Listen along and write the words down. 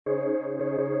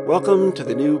Welcome to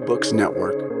the New Books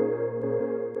Network.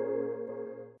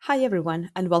 Hi everyone,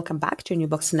 and welcome back to New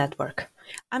Books Network.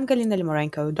 I'm Galina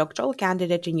Limorenko, doctoral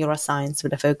candidate in neuroscience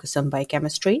with a focus on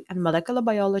biochemistry and molecular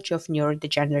biology of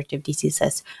neurodegenerative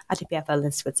diseases at EPFL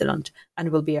in Switzerland,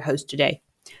 and will be your host today.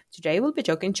 Today we'll be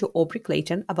talking to Aubrey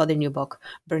Clayton about the new book,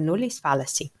 Bernoulli's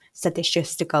Fallacy,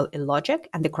 Statistical, Illogic,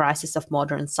 and the Crisis of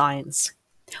Modern Science.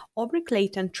 Aubrey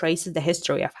Clayton traces the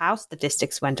history of how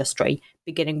statistics went astray,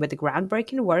 beginning with the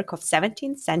groundbreaking work of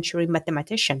 17th century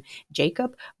mathematician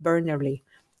Jacob Bernoulli,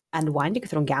 and winding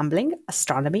through gambling,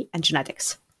 astronomy, and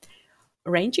genetics.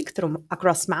 Ranging through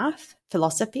across math,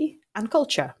 philosophy, and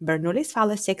culture, Bernoulli's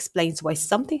fallacy explains why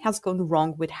something has gone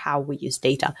wrong with how we use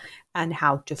data and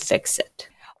how to fix it.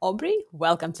 Aubrey,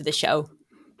 welcome to the show.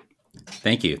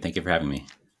 Thank you. Thank you for having me.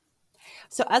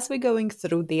 So as we're going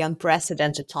through the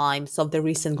unprecedented times of the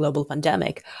recent global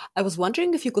pandemic, I was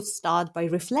wondering if you could start by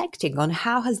reflecting on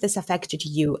how has this affected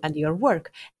you and your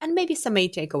work, and maybe some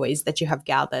main takeaways that you have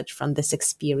gathered from this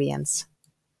experience.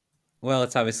 Well,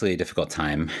 it's obviously a difficult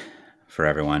time for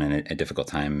everyone, and a difficult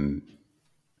time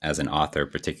as an author,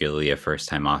 particularly a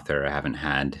first-time author. I haven't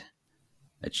had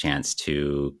a chance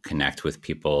to connect with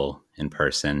people in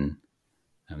person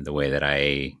the way that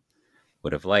I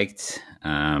would have liked.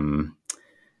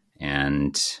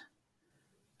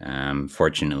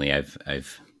 Fortunately,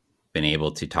 I've been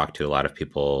able to talk to a lot of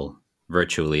people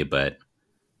virtually, but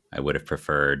I would have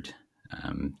preferred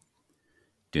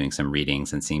doing some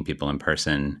readings and seeing people in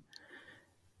person.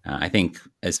 I think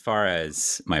as far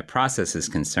as my process is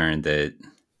concerned, the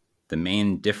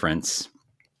main difference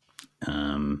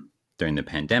during the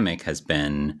pandemic has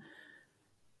been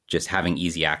just having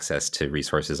easy access to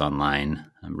resources online.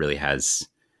 Really has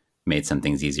made some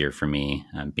things easier for me,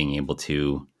 being able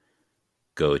to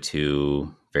go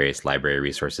to various library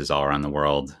resources all around the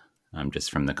world,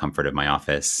 just from the comfort of my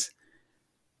office.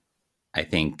 I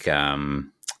think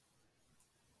the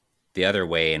other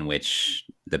way in which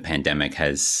the pandemic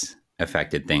has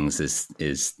affected things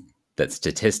is that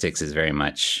statistics is very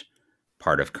much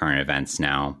part of current events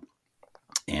now.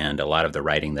 And a lot of the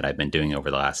writing that I've been doing over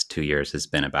the last 2 years has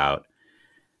been about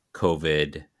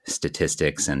COVID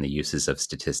statistics and the uses of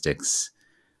statistics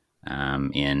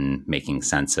in making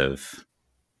sense of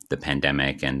the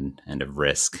pandemic and of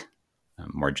risk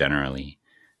more generally.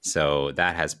 So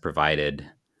that has provided,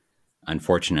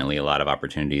 unfortunately, a lot of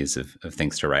opportunities of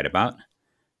things to write about.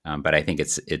 But I think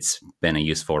it's been a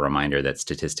useful reminder that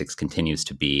statistics continues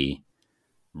to be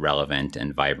relevant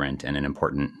and vibrant and an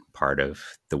important part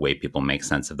of the way people make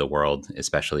sense of the world,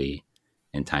 especially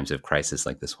in times of crisis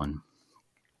like this one.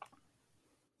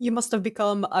 You must have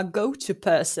become a go-to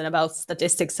person about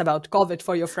statistics about COVID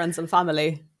for your friends and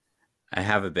family. I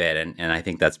have a bit, and I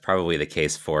think that's probably the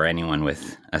case for anyone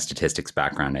with a statistics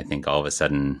background. I think all of a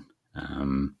sudden,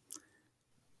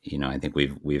 I think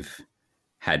we've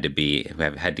had to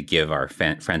give our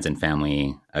friends and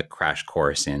family a crash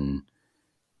course in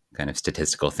kind of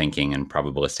statistical thinking and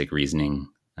probabilistic reasoning,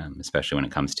 especially when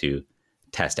it comes to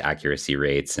test accuracy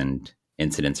rates and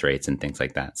incidence rates and things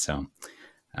like that. So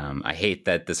I hate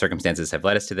that the circumstances have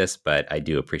led us to this, but I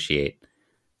do appreciate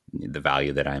the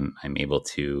value that I'm able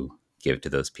to give to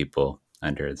those people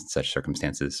under such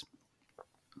circumstances.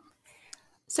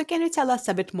 So can you tell us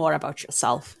a bit more about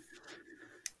yourself?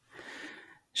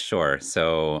 Sure.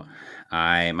 So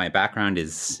my background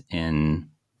is in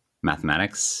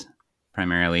mathematics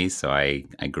primarily. So I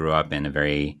grew up in a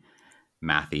very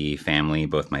mathy family.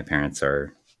 Both my parents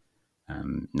are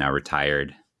now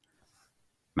retired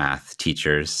math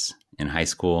teachers in high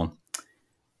school.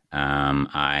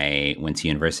 I went to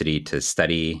university to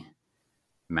study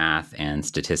math and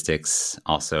statistics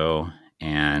also.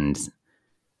 And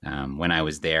when I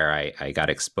was there, I got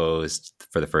exposed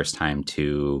for the first time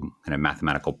to kind of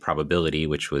mathematical probability,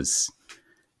 which was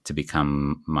to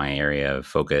become my area of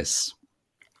focus.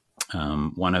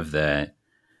 One of the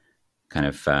kind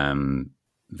of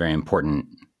very important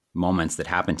moments that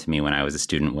happened to me when I was a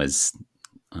student was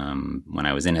when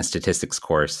I was in a statistics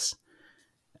course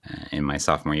in my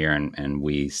sophomore year, and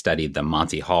we studied the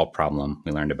Monty Hall problem.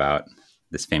 We learned about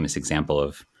this famous example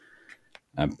of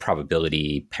a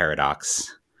probability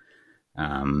paradox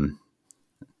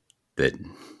that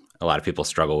a lot of people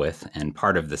struggle with. And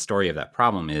part of the story of that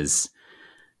problem is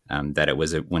that it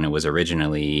was when it was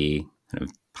originally kind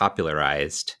of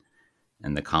popularized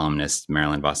and the columnist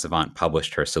Marilyn Vos Savant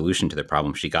published her solution to the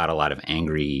problem, she got a lot of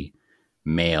angry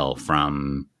mail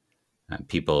from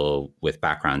people with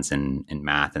backgrounds in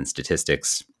math and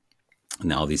statistics,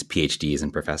 and all these PhDs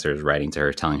and professors writing to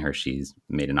her, telling her she's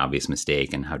made an obvious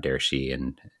mistake and how dare she,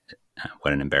 and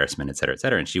what an embarrassment, et cetera, et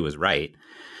cetera. And she was right.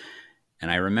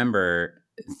 And I remember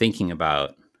thinking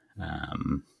about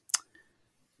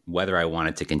whether I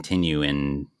wanted to continue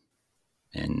in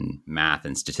math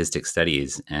and statistics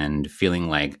studies, and feeling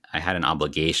like I had an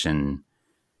obligation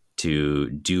to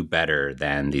do better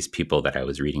than these people that I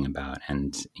was reading about,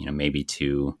 and maybe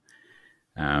to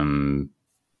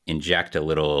inject a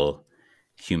little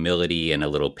humility and a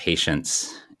little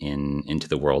patience into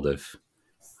the world of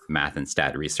math and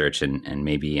stat research, and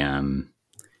maybe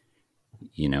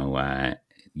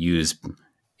use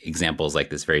examples like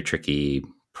this very tricky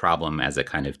problem as a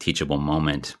kind of teachable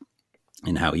moment,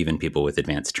 and how even people with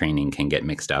advanced training can get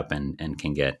mixed up and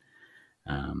can get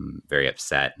very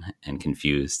upset and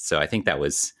confused. So I think that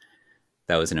was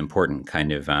an important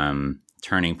kind of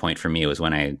turning point for me. It was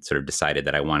when I sort of decided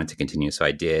that I wanted to continue. So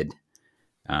I did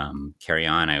carry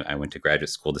on. I went to graduate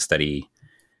school to study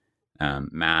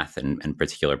math and in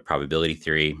particular probability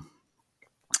theory.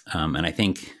 And I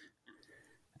think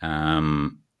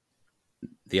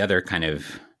the other kind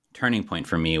of turning point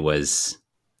for me was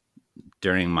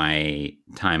during my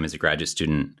time as a graduate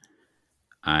student.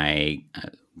 I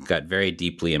got very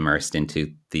deeply immersed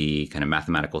into the kind of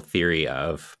mathematical theory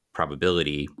of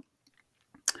probability,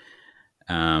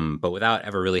 but without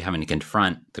ever really having to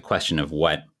confront the question of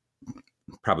what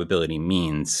probability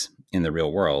means in the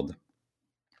real world.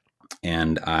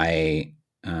 And I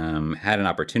had an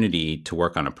opportunity to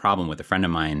work on a problem with a friend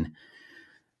of mine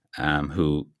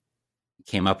who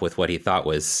came up with what he thought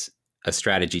was a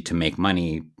strategy to make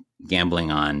money gambling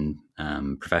on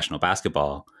professional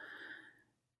basketball.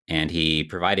 And he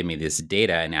provided me this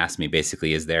data and asked me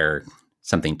basically, is there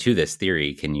something to this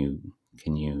theory? Can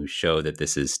you show that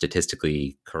this is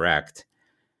statistically correct?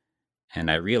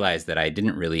 And I realized that I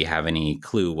didn't really have any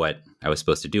clue what I was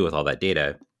supposed to do with all that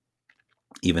data,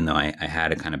 even though I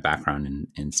had a kind of background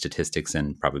in statistics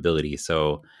and probability.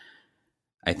 So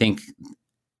I think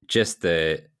just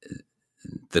the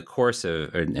course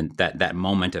of and that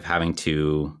moment of having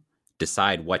to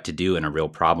decide what to do in a real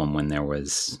problem when there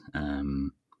was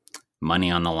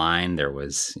money on the line, there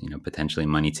was potentially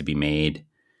money to be made,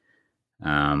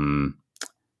 and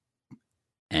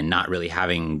not really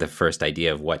having the first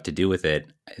idea of what to do with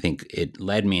it, I think it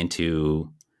led me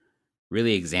into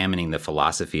really examining the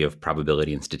philosophy of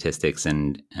probability and statistics,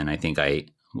 and I think I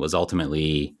was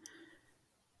ultimately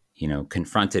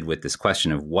confronted with this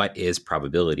question of what is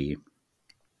probability.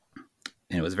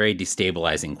 And it was a very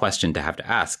destabilizing question to have to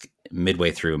ask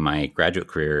midway through my graduate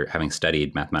career, having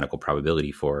studied mathematical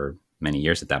probability for many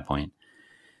years at that point.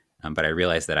 But I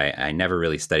realized that I never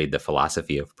really studied the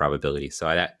philosophy of probability.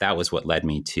 So that was what led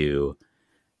me to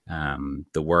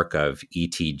the work of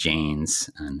E.T. Jaynes,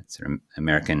 a sort of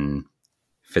American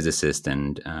physicist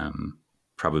and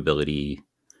probability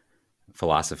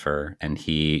philosopher. And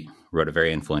he wrote a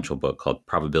very influential book called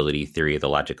Probability Theory: The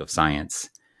Logic of Science.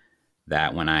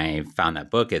 That when I found that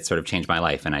book, it sort of changed my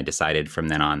life. And I decided from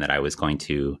then on that I was going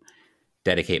to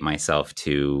dedicate myself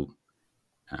to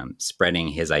spreading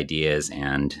his ideas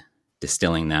and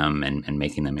distilling them and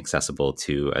making them accessible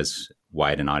to as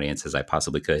wide an audience as I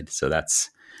possibly could. So that's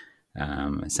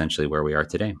essentially where we are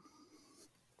today.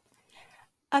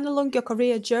 And along your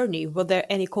career journey, were there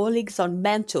any colleagues or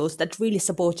mentors that really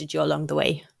supported you along the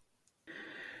way?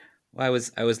 Well,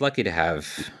 I was lucky to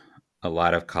have a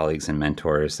lot of colleagues and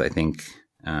mentors. I think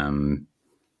the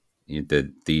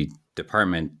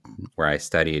department where I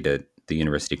studied at the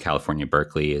University of California,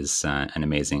 Berkeley, is an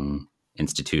amazing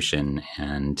institution,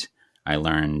 and I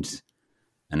learned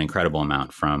an incredible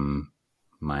amount from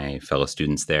my fellow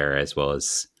students there, as well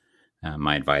as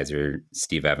my advisor,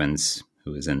 Steve Evans,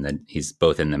 who is he's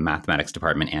both in the mathematics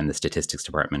department and the statistics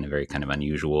department, a very kind of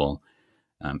unusual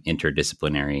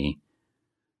interdisciplinary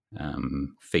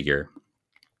figure.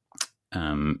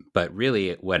 But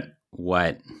really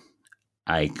what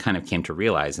I kind of came to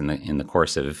realize in the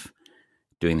course of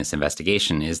doing this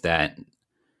investigation is that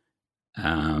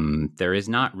there is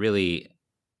not really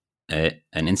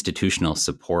an institutional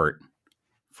support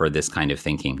for this kind of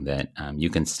thinking, that you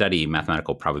can study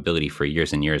mathematical probability for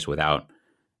years and years without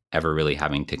ever really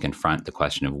having to confront the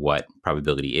question of what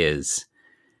probability is.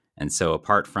 And so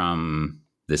apart from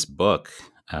this book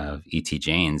of E.T.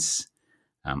 Jaynes,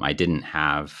 I didn't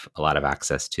have a lot of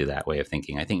access to that way of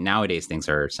thinking. I think nowadays things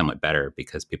are somewhat better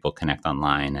because people connect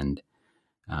online, and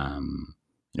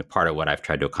part of what I've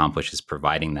tried to accomplish is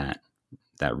providing that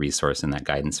resource and that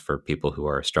guidance for people who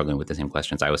are struggling with the same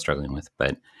questions I was struggling with.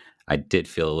 But I did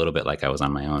feel a little bit like I was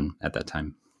on my own at that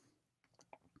time.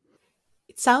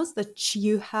 It sounds that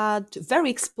you had a very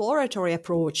exploratory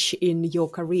approach in your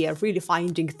career, really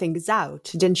finding things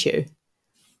out, didn't you?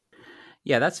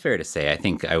 Yeah, that's fair to say. I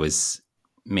think I was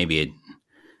maybe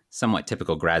somewhat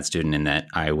typical grad student in that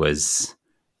I was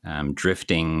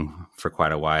drifting for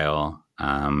quite a while,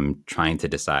 trying to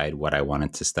decide what I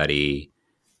wanted to study,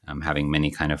 having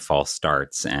many kind of false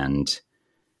starts and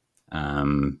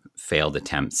failed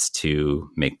attempts to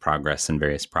make progress in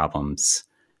various problems.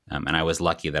 And I was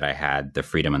lucky that I had the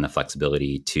freedom and the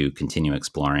flexibility to continue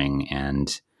exploring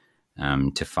and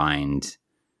to find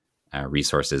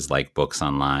resources like books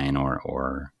online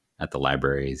or at the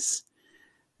libraries.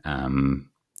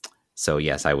 So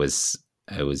yes, I was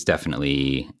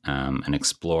definitely an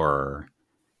explorer,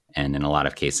 and in a lot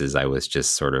of cases, I was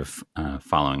just sort of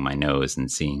following my nose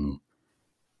and seeing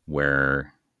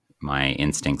where my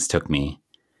instincts took me.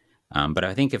 But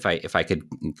I think if I could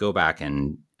go back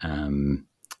and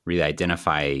really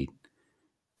identify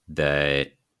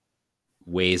the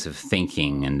ways of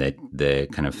thinking and the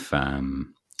kind of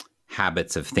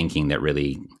habits of thinking that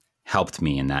really helped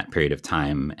me in that period of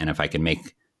time, and if I could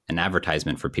make an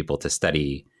advertisement for people to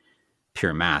study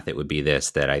pure math, it would be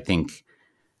this, that I think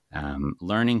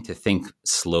learning to think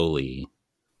slowly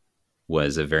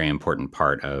was a very important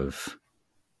part of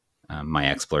my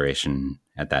exploration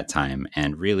at that time,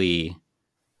 and really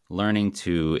learning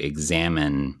to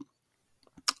examine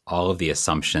all of the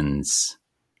assumptions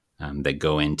that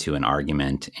go into an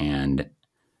argument and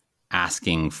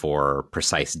asking for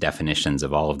precise definitions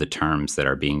of all of the terms that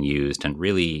are being used, and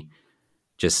really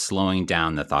just slowing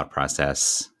down the thought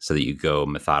process so that you go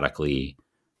methodically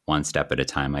one step at a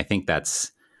time. I think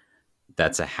that's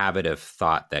a habit of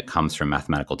thought that comes from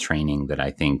mathematical training that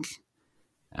I think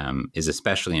is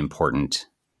especially important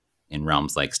in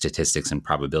realms like statistics and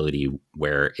probability,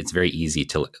 where it's very easy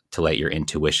to let your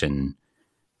intuition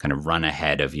kind of run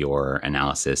ahead of your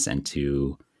analysis and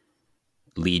to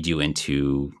lead you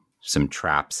into some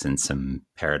traps and some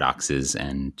paradoxes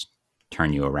and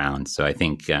turn you around. So I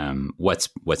think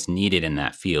what's needed in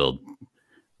that field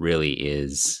really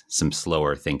is some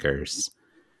slower thinkers.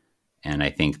 And I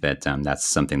think that that's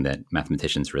something that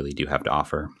mathematicians really do have to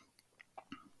offer.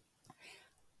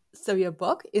 So your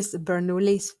book is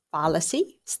Bernoulli's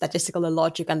Fallacy, Statistical,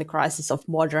 Illogic, and the Crisis of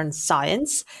Modern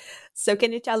Science. So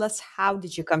can you tell us, how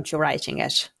did you come to writing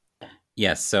it?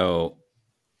 Yes, so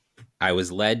I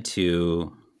was led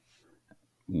to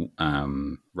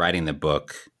writing the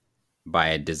book by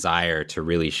a desire to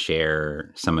really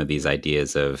share some of these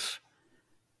ideas of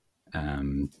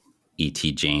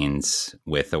E.T. Jaynes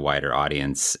with a wider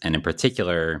audience. And in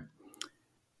particular,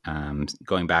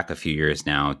 going back a few years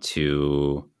now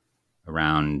to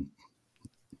around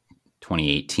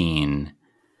 2018,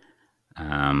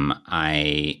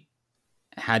 I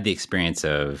had the experience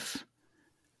of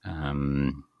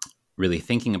really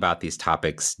thinking about these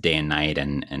topics day and night,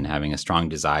 and having a strong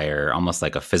desire, almost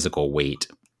like a physical weight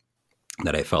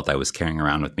that I felt I was carrying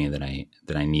around with me, that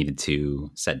I needed to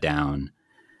set down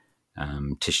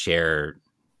to share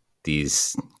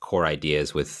these core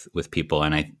ideas with people.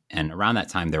 And around that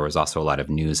time, there was also a lot of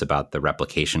news about the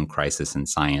replication crisis in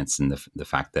science, and the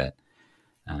fact that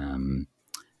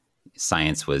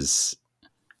science was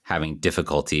having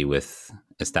difficulty with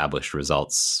established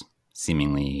results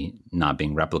seemingly not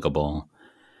being replicable.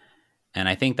 And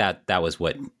I think that was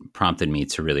what prompted me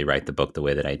to really write the book the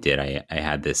way that I did. I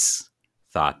had this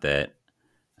thought that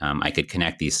I could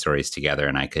connect these stories together,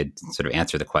 and I could sort of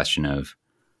answer the question of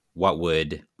what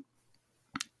would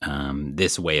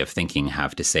this way of thinking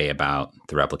have to say about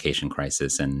the replication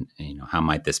crisis, and how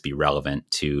might this be relevant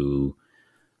to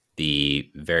the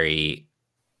very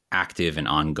active and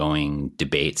ongoing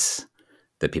debates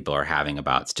that people are having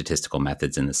about statistical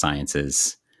methods in the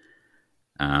sciences.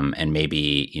 And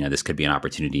maybe, this could be an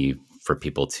opportunity for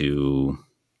people to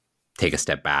take a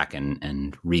step back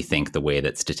and rethink the way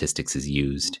that statistics is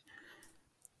used.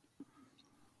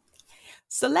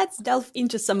 So let's delve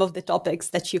into some of the topics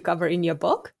that you cover in your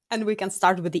book, and we can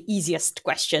start with the easiest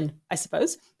question, I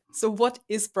suppose. So what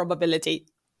is probability?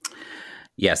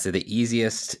 Yeah, so the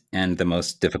easiest and the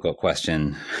most difficult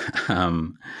question.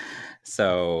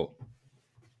 So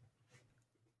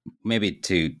maybe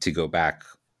to go back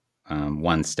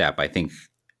one step, I think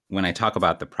when I talk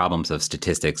about the problems of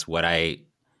statistics, what I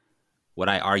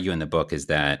argue in the book is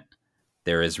that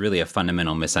there is really a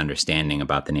fundamental misunderstanding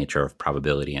about the nature of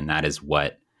probability, and that is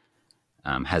what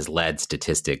has led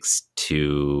statistics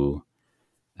to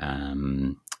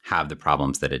have the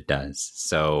problems that it does.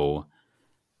 So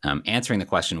answering the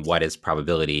question, what is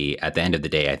probability, at the end of the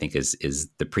day, I think is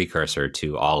the precursor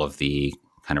to all of the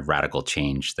kind of radical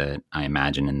change that I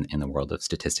imagine in the world of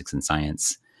statistics and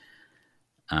science.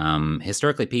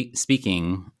 Historically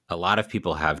speaking, a lot of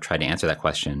people have tried to answer that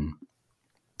question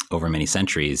over many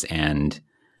centuries, and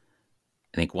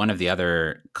I think one of the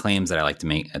other claims that I like to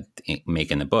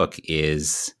make in the book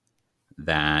is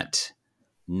that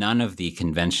none of the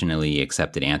conventionally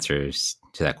accepted answers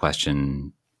to that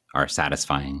question are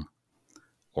satisfying,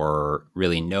 or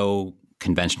really no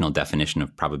conventional definition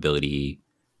of probability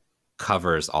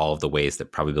covers all of the ways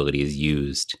that probability is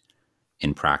used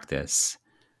in practice.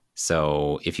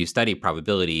 So if you study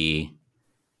probability,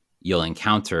 you'll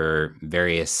encounter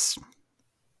various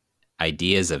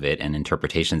ideas of it and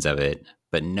interpretations of it,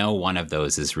 but no one of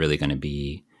those is really going to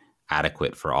be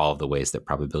adequate for all of the ways that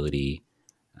probability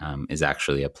is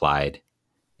actually applied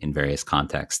in various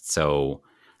contexts. So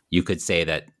you could say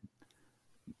that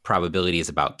probability is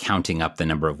about counting up the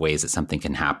number of ways that something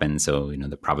can happen. So,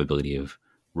 the probability of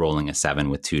rolling a 7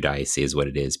 with 2 dice is what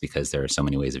it is because there are so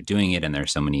many ways of doing it and there are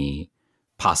so many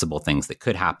possible things that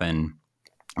could happen.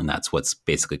 And that's what's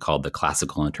basically called the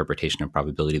classical interpretation of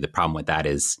probability. The problem with that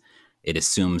is it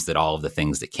assumes that all of the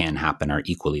things that can happen are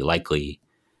equally likely.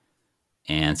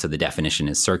 And so the definition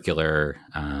is circular.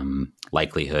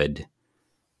 Likelihood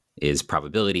is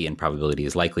probability and probability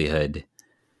is likelihood.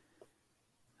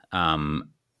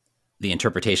 The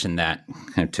interpretation that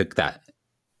kind of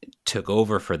took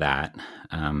over for that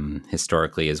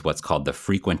historically is what's called the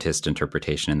frequentist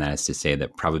interpretation. And that is to say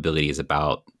that probability is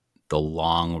about the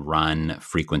long run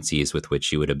frequencies with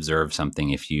which you would observe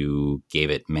something if you gave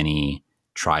it many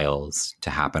trials to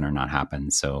happen or not happen.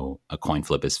 So a coin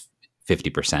flip is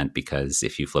 50% because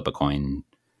if you flip a coin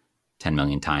 10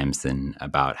 million times, then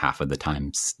about half of the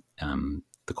times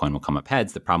the coin will come up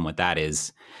heads. The problem with that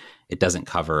is it doesn't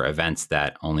cover events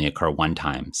that only occur one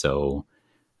time. So,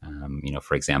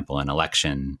 for example, an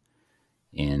election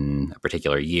in a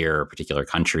particular year, a particular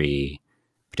country,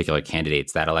 particular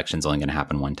candidates, that election's only going to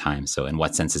happen one time. So in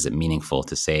what sense is it meaningful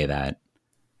to say that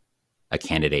a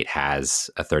candidate has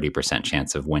a 30%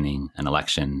 chance of winning an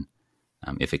election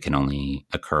if it can only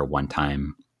occur one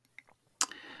time?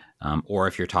 Or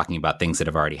if you're talking about things that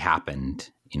have already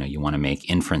happened, you want to make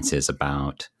inferences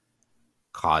about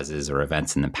causes or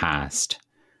events in the past.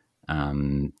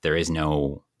 There is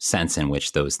no sense in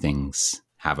which those things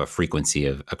have a frequency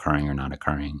of occurring or not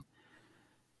occurring.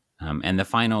 And the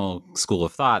final school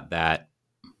of thought that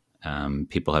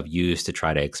people have used to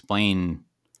try to explain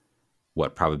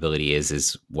what probability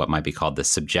is what might be called the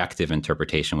subjective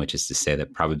interpretation, which is to say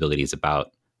that probability is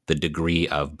about the degree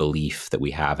of belief that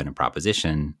we have in a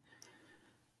proposition.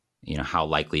 How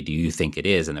likely do you think it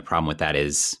is? And the problem with that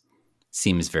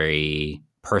seems very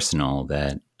personal,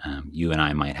 that you and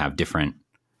I might have different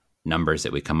numbers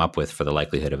that we come up with for the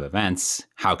likelihood of events.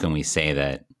 How can we say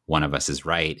that one of us is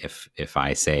right if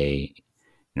I say,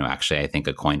 actually I think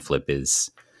a coin flip is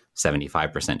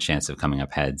 75% chance of coming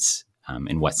up heads?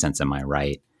 In what sense am I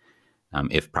right?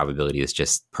 If probability is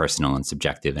just personal and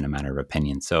subjective and a matter of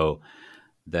opinion. So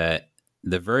the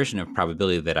version of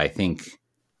probability that I think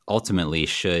ultimately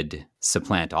should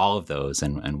supplant all of those,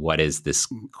 and what is this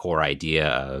core idea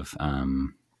of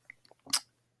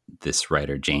this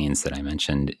writer Jaynes that I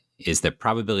mentioned, is that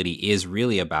probability is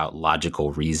really about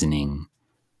logical reasoning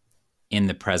in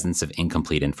the presence of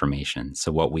incomplete information.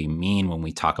 So what we mean when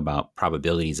we talk about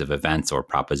probabilities of events or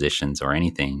propositions or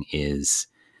anything is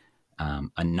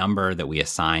a number that we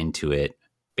assign to it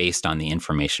based on the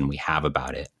information we have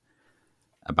about it,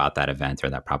 about that event or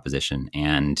that proposition.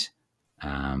 And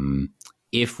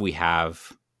if we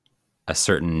have a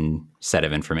certain set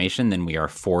of information, then we are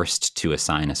forced to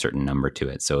assign a certain number to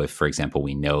it. So if, for example,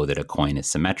 we know that a coin is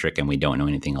symmetric and we don't know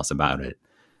anything else about it,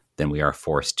 then we are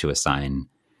forced to assign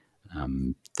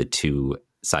the two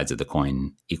sides of the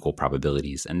coin equal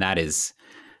probabilities. And that is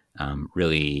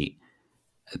really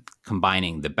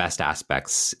combining the best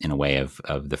aspects in a way of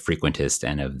the frequentist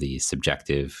and of the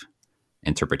subjective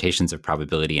interpretations of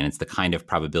probability. And it's the kind of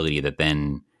probability that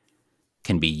then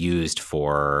can be used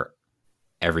for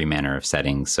every manner of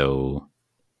setting. So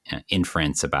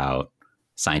inference about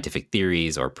scientific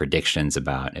theories or predictions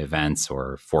about events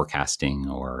or forecasting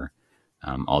or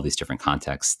all these different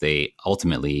contexts, they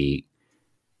ultimately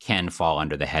can fall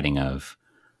under the heading of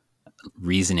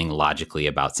reasoning logically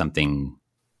about something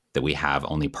that we have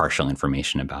only partial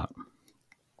information about.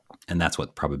 And that's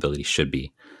what probability should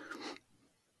be.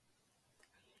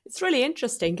 It's really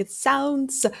interesting. It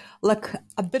sounds like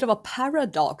a bit of a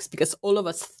paradox because all of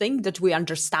us think that we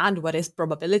understand what is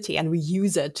probability and we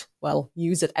use it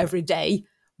every day.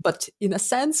 But in a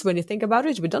sense, when you think about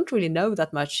it, we don't really know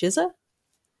that much, is it?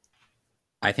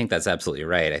 I think that's absolutely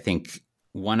right. I think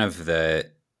one of the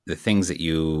things that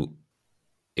you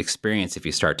experience if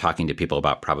you start talking to people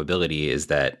about probability is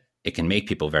that it can make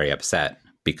people very upset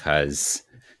because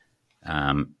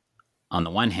on the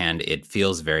one hand, it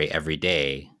feels very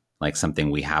everyday, like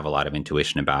something we have a lot of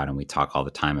intuition about and we talk all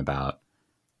the time about,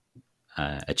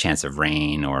 a chance of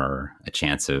rain or a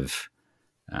chance of,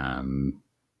 an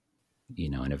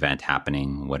event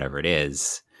happening, whatever it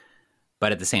is.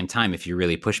 But at the same time, if you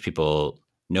really push people,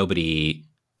 nobody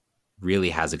really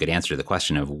has a good answer to the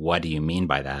question of what do you mean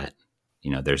by that?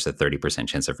 There's a 30%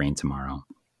 chance of rain tomorrow.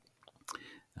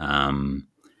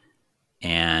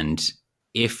 And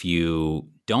if you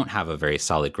don't have a very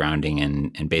solid grounding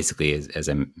and basically, as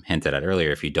I hinted at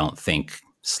earlier, if you don't think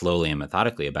slowly and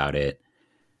methodically about it,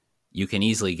 you can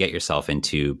easily get yourself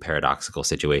into paradoxical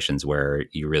situations where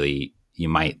you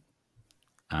might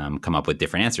come up with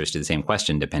different answers to the same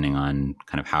question depending on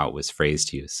kind of how it was phrased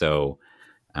to you. So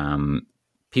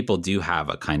people do have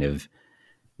a kind of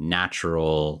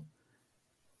natural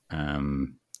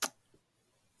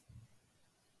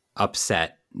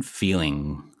upset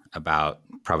feeling about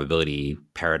probability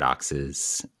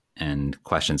paradoxes and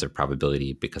questions of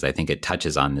probability, because I think it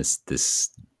touches on this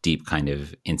deep kind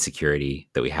of insecurity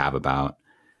that we have about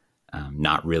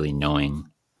not really knowing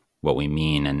what we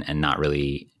mean and not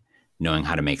really knowing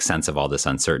how to make sense of all this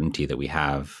uncertainty that we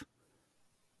have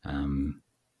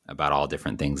about all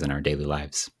different things in our daily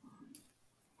lives.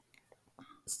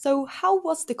 So how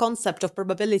was the concept of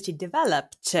probability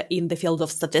developed in the field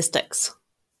of statistics?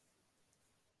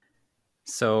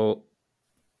 So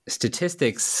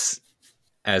statistics,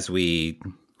 as we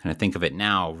kind of think of it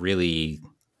now, really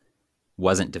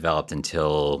wasn't developed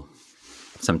until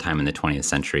sometime in the 20th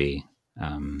century,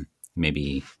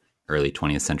 maybe early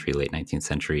 20th century, late 19th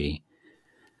century.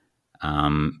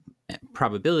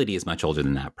 Probability is much older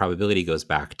than that. Probability goes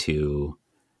back to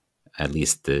at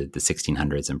least the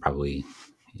 1600s and probably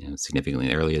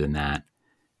significantly earlier than that,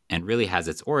 and really has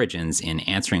its origins in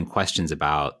answering questions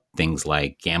about things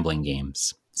like gambling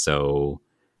games. So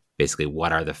basically,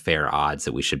 what are the fair odds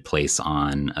that we should place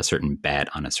on a certain bet,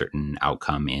 on a certain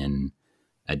outcome in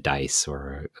a dice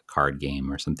or a card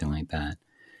game or something like that.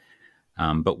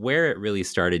 But where it really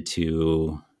started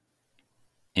to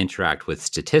interact with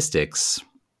statistics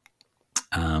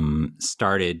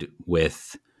started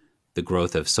with the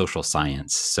growth of social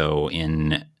science. So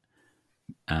in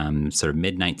sort of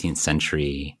mid-19th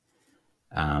century,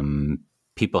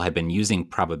 people had been using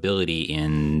probability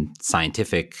in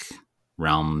scientific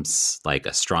realms like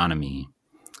astronomy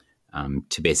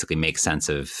to basically make sense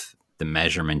of the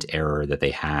measurement error that they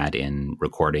had in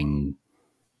recording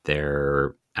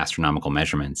their astronomical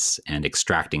measurements and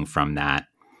extracting from that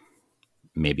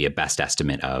maybe a best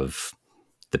estimate of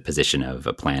the position of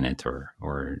a planet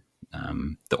or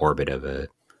the orbit of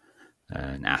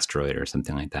an asteroid or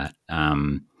something like that.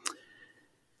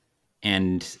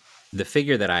 And the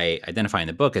figure that I identify in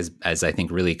the book as I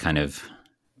think really kind of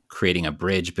creating a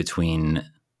bridge between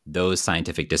those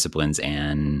scientific disciplines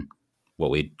and what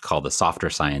we call the softer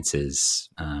sciences,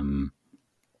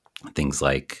 things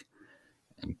like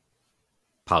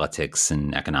politics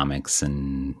and economics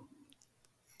and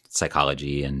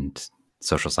psychology and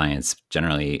social science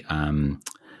generally,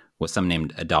 was someone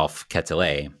named Adolphe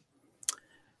Quetelet,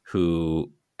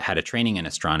 who had a training in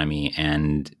astronomy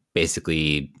and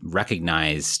basically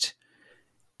recognized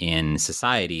in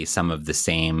society some of the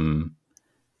same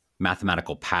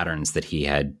mathematical patterns that he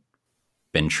had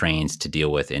been trained to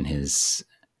deal with in his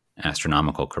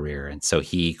astronomical career. And so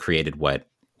he created what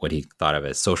he thought of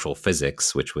as social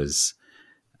physics, which was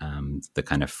the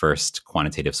kind of first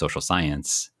quantitative social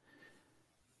science,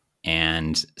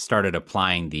 and started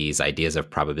applying these ideas of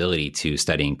probability to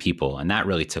studying people. And that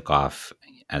really took off,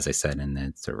 as I said, in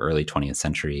the sort of early 20th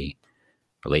century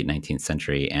or late 19th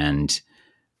century. And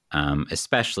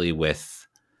especially with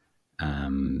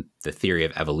the theory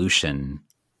of evolution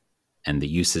and the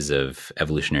uses of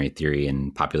evolutionary theory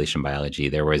in population biology,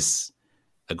 there was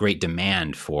a great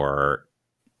demand for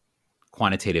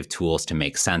quantitative tools to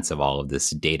make sense of all of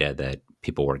this data that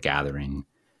people were gathering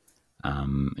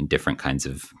in different kinds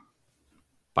of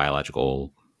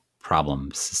biological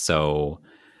problems. So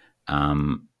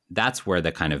that's where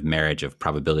the kind of marriage of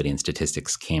probability and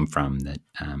statistics came from, that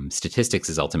statistics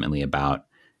is ultimately about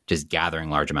just gathering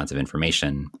large amounts of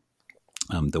information.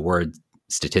 The word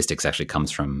statistics actually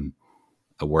comes from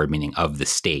a word meaning of the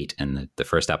state, and the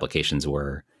first applications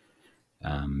were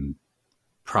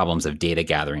problems of data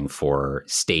gathering for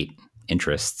state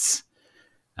interests.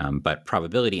 But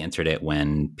probability entered it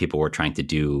when people were trying to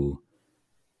do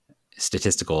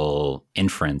statistical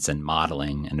inference and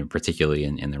modeling, and particularly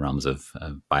in the realms of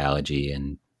biology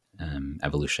and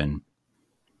evolution.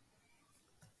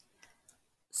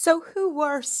 So who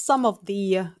were some of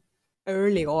the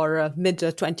early or mid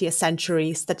 20th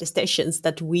century statisticians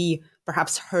that we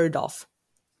perhaps heard of?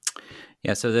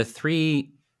 Yeah, so the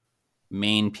three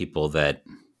main people that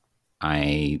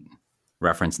I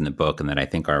reference in the book and that I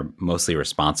think are mostly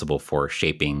responsible for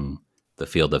shaping the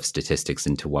field of statistics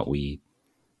into what we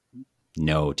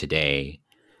know today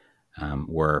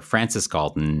were Francis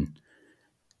Galton,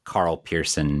 Carl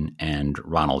Pearson, and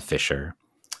Ronald Fisher.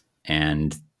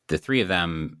 And the three of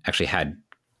them actually had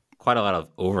quite a lot of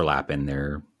overlap in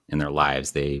their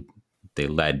lives. They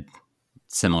led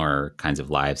similar kinds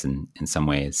of lives in some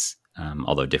ways,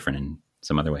 although different in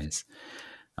some other ways.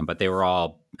 But they were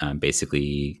all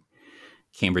basically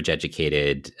Cambridge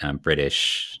educated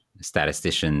British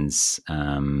statisticians,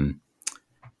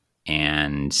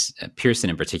 and Pearson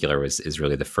in particular is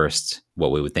really the first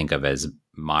what we would think of as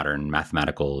modern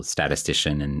mathematical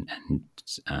statistician and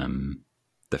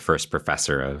the first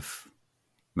professor of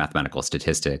mathematical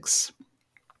statistics.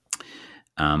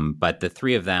 But the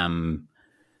three of them,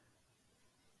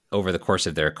 over the course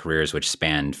of their careers, which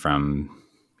spanned from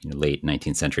late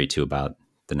 19th century to about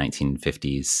the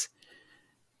 1950s,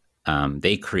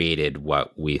 they created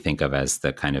what we think of as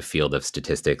the kind of field of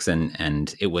statistics,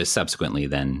 and it was subsequently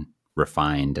then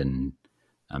refined and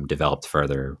developed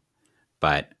further.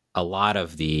 But a lot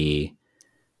of the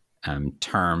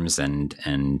terms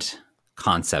and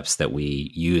concepts that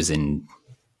we use in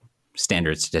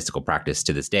standard statistical practice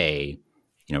to this day,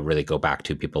 really go back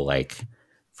to people like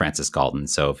Francis Galton.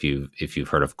 So if you've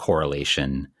heard of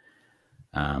correlation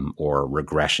or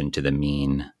regression to the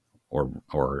mean,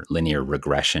 or linear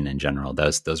regression in general,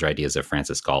 those are ideas of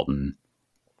Francis Galton.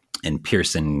 And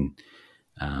Pearson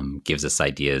gives us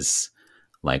ideas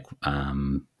like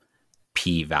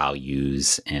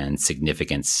p-values and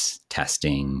significance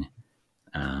testing,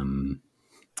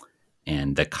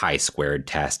 and the chi-squared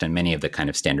test, and many of the kind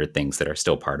of standard things that are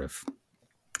still part of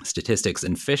statistics.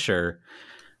 And Fisher,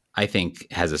 I think,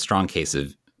 has a strong case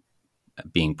of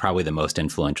being probably the most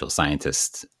influential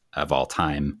scientist of all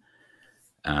time,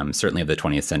 certainly of the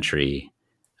 20th century,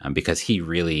 because he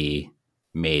really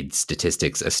made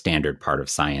statistics a standard part of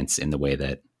science in the way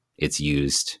that it's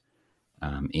used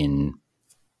in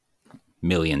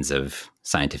millions of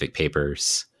scientific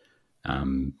papers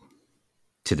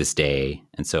to this day.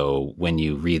 And so when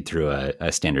you read through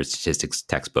a standard statistics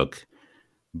textbook,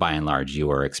 by and large,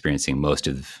 you are experiencing most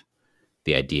of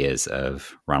the ideas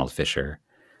of Ronald Fisher.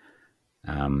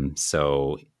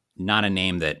 So not a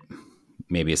name that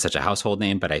maybe is such a household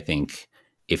name, but I think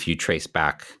if you trace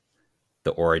back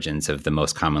the origins of the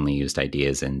most commonly used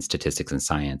ideas in statistics and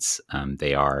science,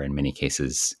 they are in many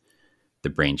cases the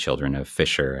brainchildren of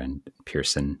Fisher and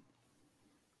Pearson.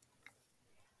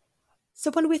 So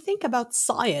when we think about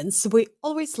science, we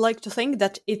always like to think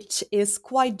that it is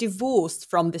quite divorced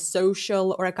from the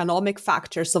social or economic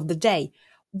factors of the day.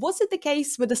 Was it the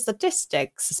case with the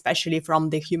statistics, especially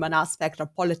from the human aspect or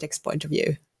politics point of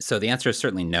view? So the answer is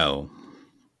certainly no.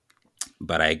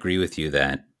 But I agree with you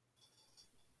that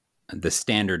the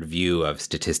standard view of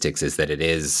statistics is that it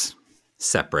is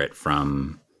separate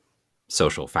from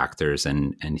social factors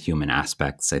and human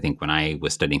aspects. I think when I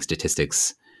was studying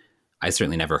statistics, I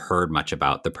certainly never heard much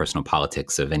about the personal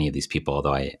politics of any of these people,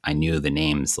 although I knew the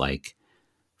names like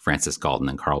Francis Galton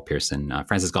and Carl Pearson.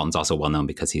 Francis Galton's also well known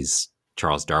because he's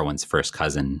Charles Darwin's first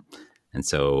cousin. And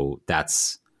so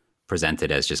that's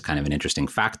presented as just kind of an interesting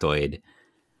factoid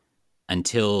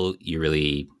until you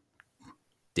really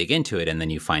dig into it. And then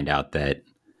you find out that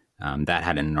that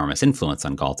had an enormous influence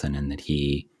on Galton, and that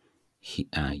he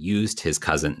used his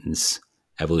cousin's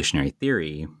evolutionary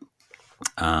theory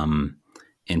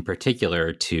in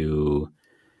particular to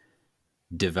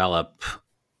develop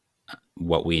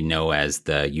what we know as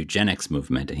the eugenics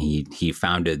movement. And he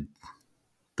founded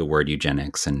the word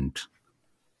eugenics and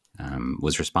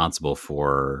was responsible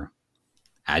for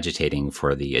agitating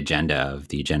for the agenda of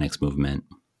the eugenics movement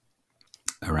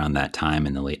around that time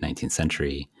in the late 19th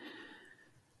century.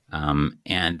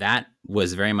 And that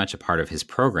was very much a part of his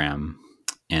program.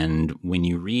 And when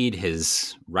you read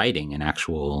his writing in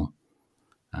actual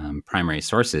primary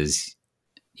sources,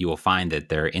 you will find that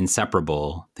they're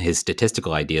inseparable. His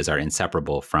statistical ideas are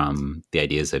inseparable from the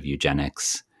ideas of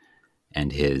eugenics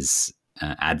and his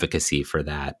advocacy for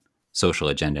that social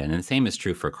agenda. And the same is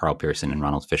true for Carl Pearson and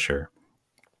Ronald Fisher.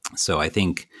 So I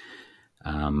think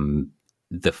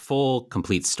the full,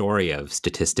 complete story of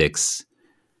statistics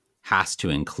has to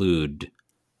include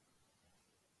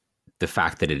the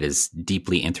fact that it is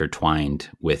deeply intertwined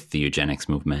with the eugenics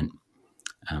movement.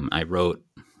 I wrote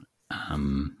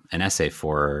an essay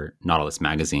for Nautilus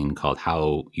magazine called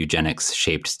How Eugenics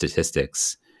Shaped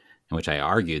Statistics, in which I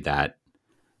argued that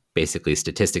basically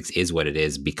statistics is what it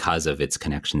is because of its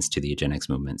connections to the eugenics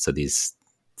movement. So these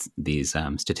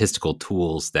statistical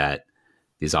tools that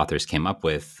these authors came up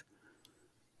with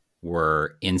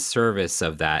were in service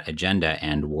of that agenda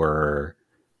and were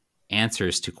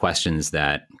answers to questions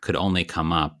that could only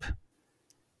come up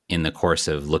in the course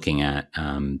of looking at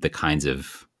the kinds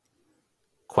of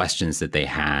questions that they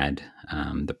had,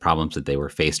 the problems that they were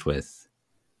faced with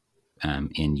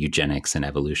in eugenics and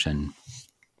evolution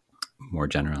more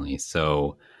generally.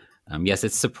 So, yes,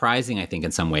 it's surprising, I think,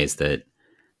 in some ways that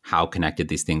how connected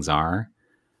these things are.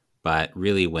 But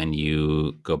really, when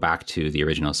you go back to the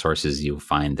original sources, you'll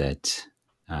find that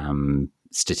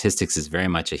statistics is very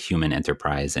much a human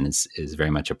enterprise and is very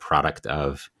much a product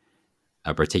of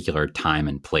a particular time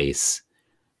and place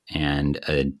and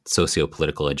a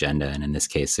socio-political agenda. And in this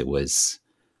case, it was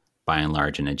by and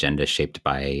large an agenda shaped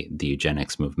by the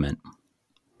eugenics movement.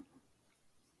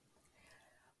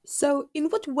 So in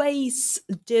what ways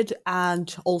did,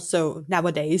 and also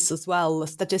nowadays as well,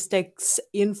 statistics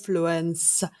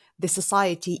influence the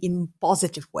society in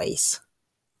positive ways?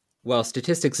 Well,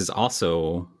 statistics is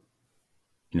also,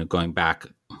 going back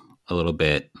a little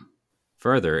bit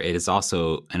further, it is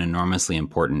also an enormously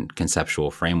important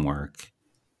conceptual framework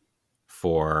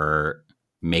for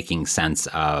making sense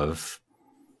of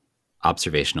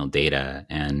observational data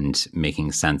and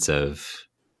making sense of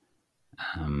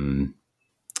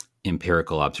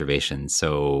empirical observations.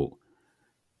 So,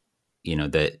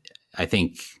 that I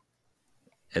think,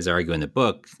 as I argue in the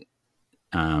book,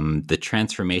 the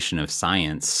transformation of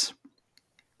science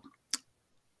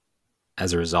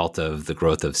as a result of the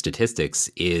growth of statistics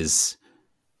is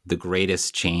the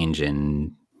greatest change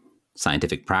in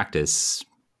scientific practice,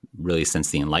 really, since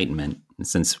the Enlightenment,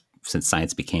 since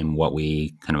science became what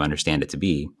we kind of understand it to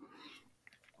be.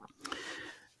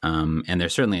 And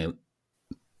there's certainly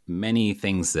many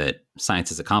things that science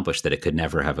has accomplished that it could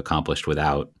never have accomplished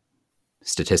without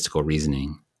statistical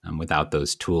reasoning, without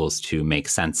those tools to make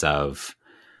sense of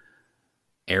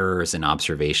errors in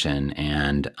observation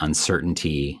and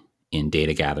uncertainty in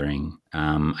data gathering.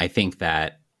 I think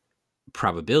that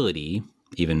probability,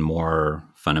 even more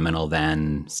fundamental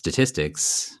than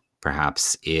statistics,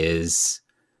 perhaps, is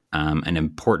an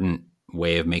important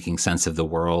way of making sense of the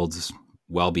world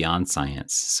well beyond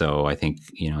science. So I think,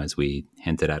 as we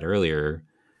hinted at earlier,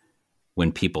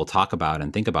 when people talk about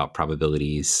and think about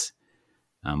probabilities,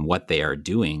 what they are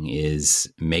doing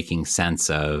is making sense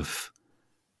of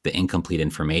the incomplete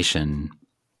information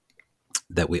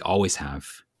that we always have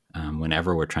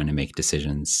whenever we're trying to make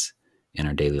decisions in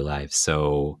our daily lives.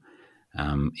 So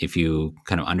if you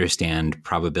kind of understand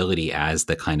probability as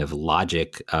the kind of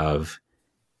logic of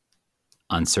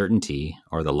uncertainty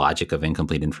or the logic of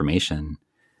incomplete information,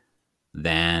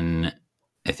 then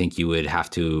I think you would have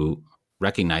to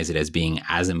recognize it as being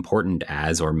as important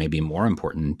as, or maybe more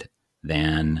important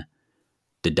than,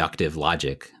 deductive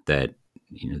logic, that,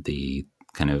 the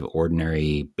kind of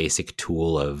ordinary basic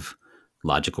tool of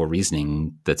logical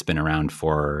reasoning that's been around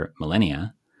for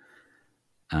millennia,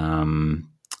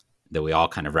 that we all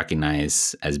kind of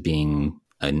recognize as being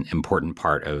an important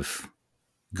part of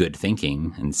good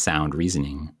thinking and sound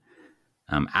reasoning,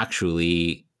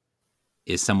 actually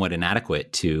is somewhat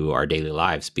inadequate to our daily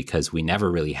lives, because we never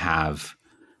really have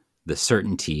the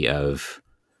certainty of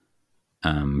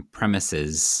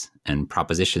premises and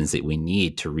propositions that we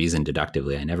need to reason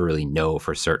deductively. I never really know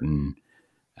for certain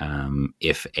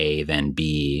if A, then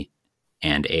B,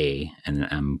 and A, and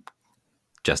I'm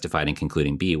justified in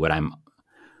concluding B. What I'm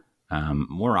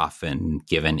more often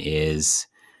given is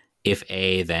if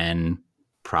A, then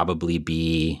probably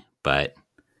B, but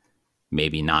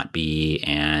maybe not B,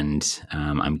 and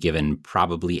I'm given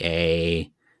probably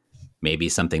A, maybe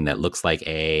something that looks like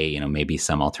A, maybe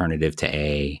some alternative to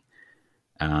A.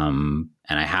 And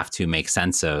I have to make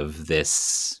sense of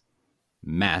this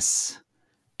mess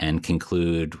and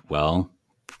conclude, well,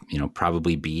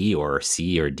 probably B or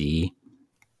C or D,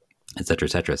 et cetera,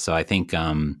 et cetera. So I think,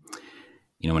 when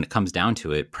it comes down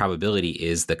to it, probability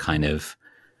is the kind of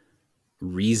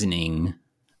reasoning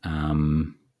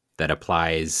that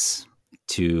applies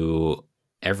to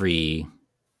every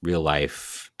real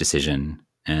life decision,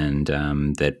 and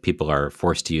that people are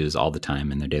forced to use all the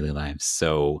time in their daily lives.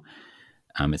 So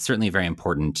it's certainly very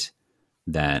important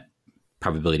that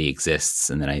probability exists,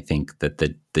 and that I think that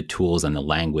the tools and the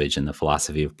language and the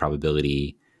philosophy of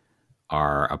probability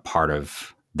are a part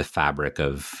of the fabric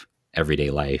of everyday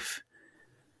life.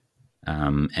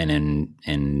 And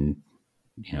in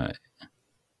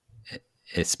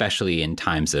especially in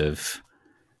times of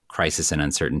crisis and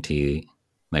uncertainty,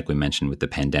 like we mentioned with the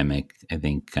pandemic, I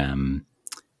think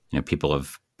people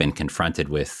have been confronted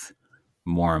with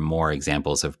more and more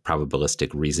examples of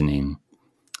probabilistic reasoning.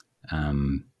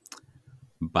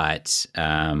 But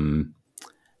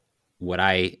what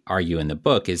I argue in the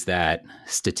book is that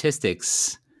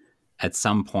statistics, at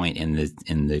some point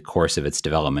in the course of its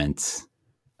development,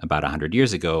 about 100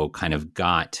 years ago, kind of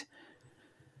got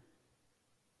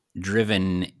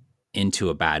driven into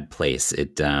a bad place.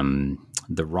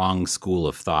 The wrong school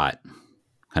of thought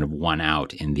kind of won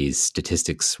out in these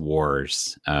statistics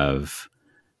wars of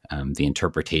the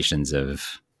interpretations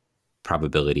of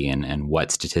probability and what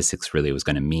statistics really was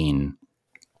going to mean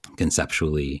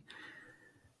conceptually.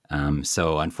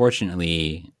 So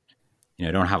unfortunately,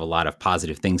 I don't have a lot of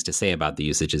positive things to say about the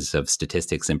usages of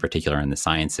statistics, in particular in the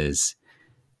sciences,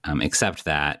 except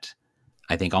that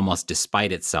I think almost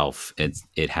despite itself,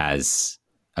 it has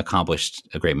accomplished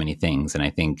a great many things. And I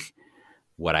think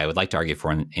what I would like to argue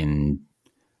for in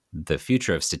the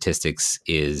future of statistics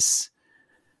is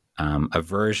a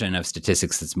version of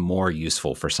statistics that's more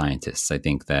useful for scientists. I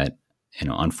think that,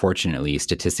 unfortunately,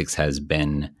 statistics has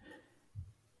been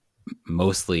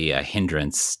mostly a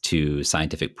hindrance to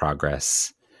scientific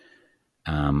progress,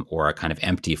 or a kind of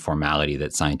empty formality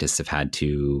that scientists have had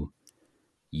to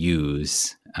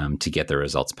use to get their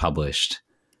results published,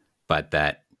 but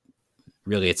that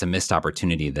really it's a missed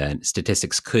opportunity, that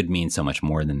statistics could mean so much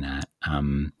more than that.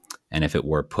 And if it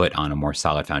were put on a more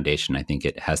solid foundation, I think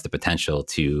it has the potential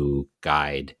to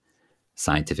guide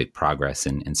scientific progress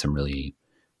in some really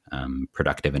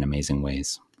productive and amazing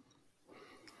ways.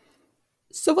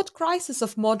 So what crisis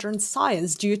of modern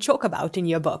science do you talk about in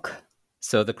your book?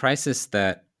 So the crisis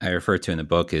that I refer to in the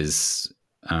book is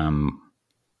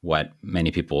what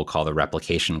many people will call the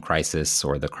replication crisis,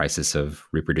 or the crisis of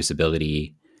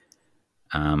reproducibility.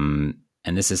 And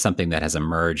this is something that has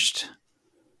emerged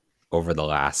over the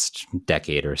last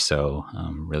decade or so,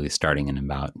 really starting in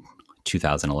about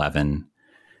 2011.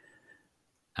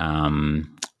 And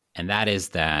that is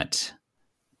that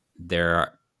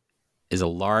there is a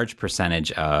large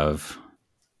percentage of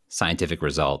scientific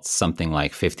results, something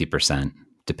like 50%,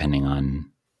 depending on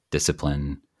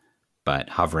discipline, but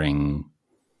hovering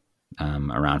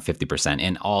around 50%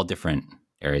 in all different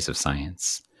areas of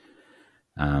science.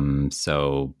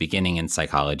 So beginning in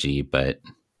psychology, but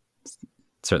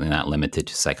certainly not limited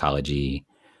to psychology,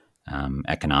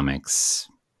 economics,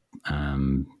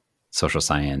 social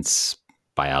science,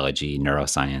 biology,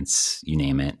 neuroscience, you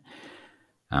name it.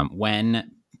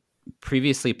 When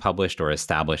previously published or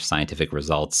established scientific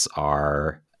results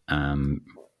are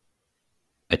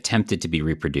attempted to be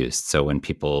reproduced, so when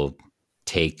people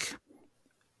take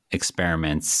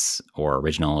experiments or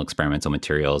original experimental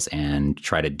materials and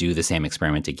try to do the same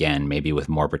experiment again, maybe with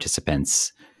more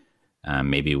participants,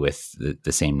 maybe with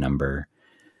the same number,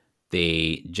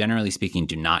 they, generally speaking,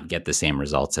 do not get the same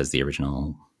results as the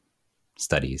original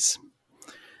studies.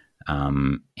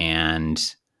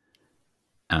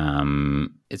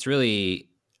 It's really,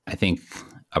 I think,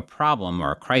 a problem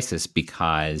or a crisis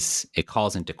because it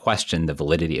calls into question the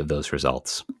validity of those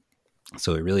results.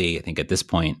 So it really, I think at this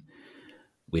point,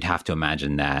 we'd have to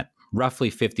imagine that roughly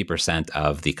 50%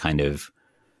 of the kind of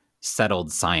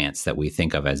settled science that we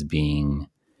think of as being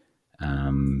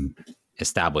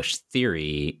established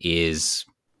theory is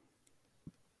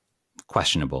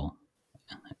questionable,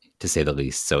 to say the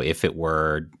least. So if it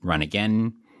were run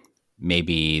again,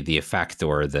 maybe the effect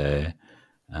or the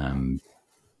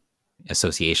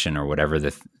association or whatever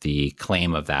the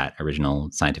claim of that original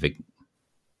scientific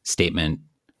statement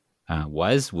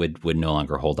would no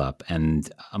longer hold up. And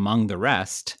among the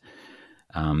rest,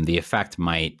 the effect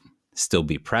might still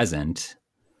be present,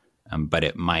 but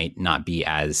it might not be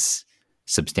as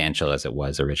substantial as it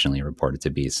was originally reported to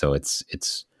be. So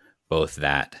it's both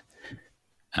that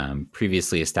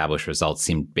previously established results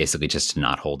seem basically just to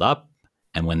not hold up,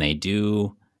 and when they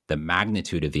do, the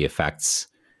magnitude of the effects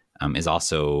is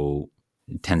also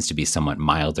tends to be somewhat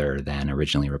milder than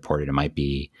originally reported. It might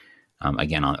be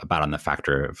again on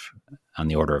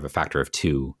the order of a factor of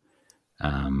 2,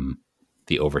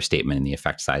 the overstatement in the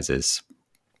effect sizes.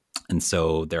 And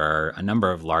so there are a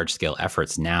number of large-scale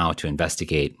efforts now to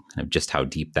investigate kind of just how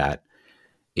deep that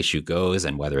issue goes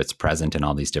and whether it's present in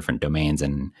all these different domains.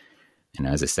 And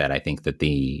as I said, I think that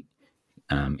the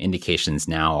indications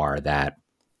now are that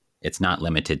it's not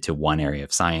limited to one area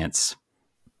of science,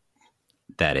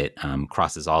 that it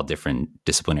crosses all different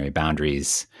disciplinary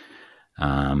boundaries,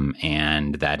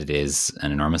 and that it is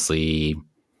an enormously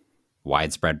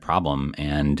widespread problem.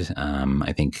 And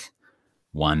I think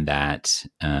one that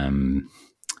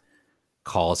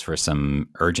calls for some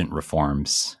urgent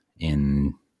reforms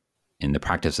in the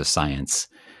practice of science.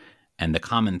 And the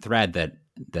common thread that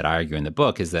I argue in the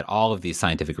book is that all of these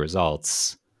scientific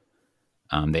results,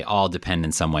 they all depend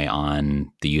in some way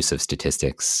on the use of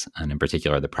statistics, and in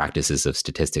particular, the practices of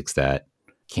statistics that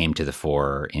came to the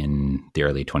fore in the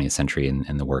early 20th century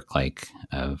in the work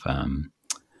of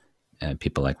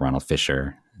people like Ronald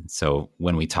Fisher. So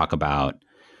when we talk about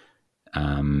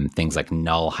things like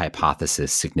null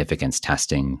hypothesis significance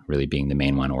testing really being the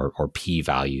main one, or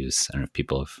p-values, I don't know if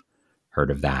people have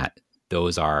heard of that.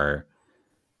 Those are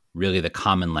really the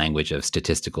common language of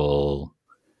statistical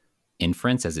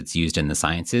inference as it's used in the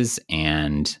sciences,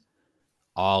 and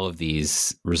all of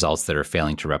these results that are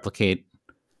failing to replicate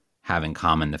have in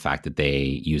common the fact that they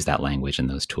use that language and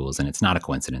those tools, and it's not a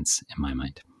coincidence in my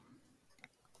mind.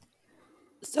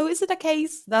 So is it a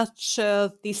case that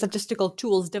the statistical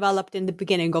tools developed in the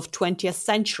beginning of 20th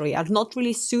century are not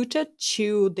really suited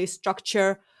to the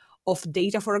structure of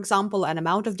data, for example, and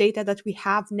amount of data that we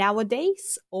have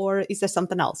nowadays? Or is there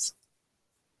something else?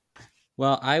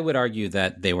 Well, I would argue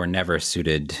that they were never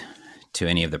suited to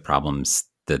any of the problems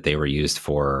that they were used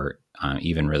for,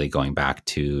 even really going back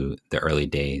to the early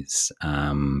days.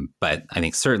 But I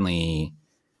think certainly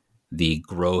the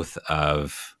growth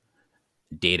of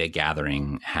data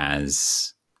gathering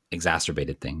has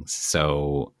exacerbated things.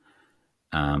 So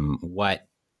what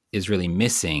is really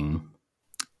missing,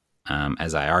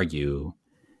 as I argue,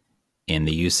 in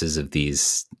the uses of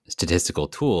these statistical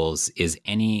tools is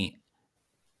any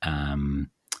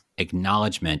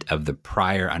acknowledgement of the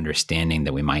prior understanding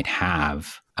that we might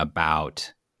have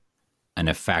about an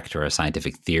effect or a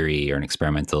scientific theory or an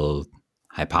experimental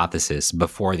hypothesis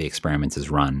before the experiment is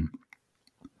run.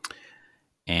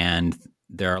 And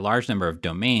there are a large number of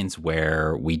domains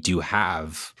where we do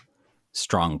have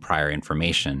strong prior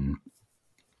information,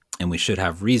 and we should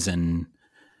have reason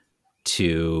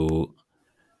to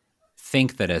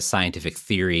think that a scientific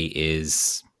theory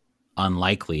is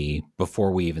unlikely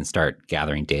before we even start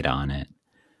gathering data on it.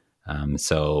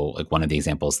 So like one of the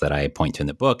examples that I point to in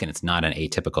the book, and it's not an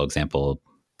atypical example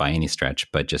by any stretch,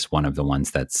 but just one of the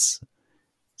ones that's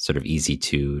sort of easy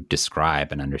to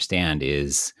describe and understand,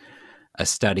 is a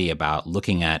study about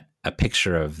looking at a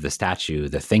picture of the statue,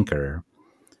 the thinker,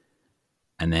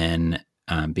 and then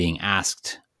being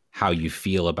asked how you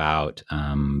feel about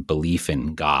belief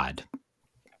in God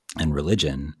and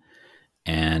religion.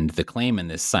 And the claim in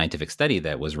this scientific study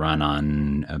that was run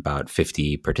on about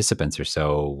 50 participants or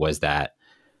so was that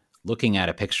looking at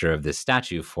a picture of this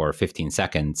statue for 15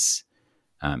 seconds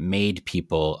made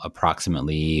people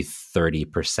approximately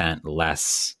 30%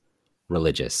 less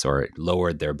religious, or it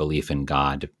lowered their belief in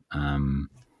God on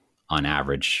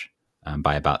average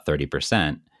by about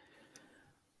 30%,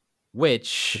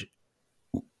 which,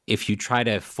 if you try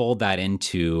to fold that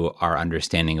into our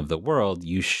understanding of the world,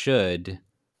 you should,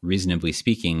 reasonably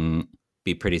speaking,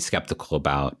 be pretty skeptical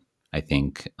about, I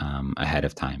think, ahead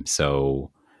of time. So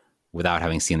without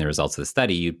having seen the results of the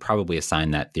study, you'd probably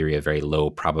assign that theory a very low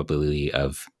probability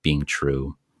of being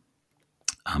true.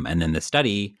 And then the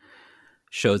study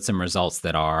showed some results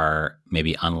that are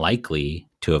maybe unlikely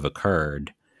to have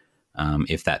occurred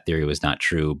if that theory was not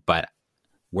true, but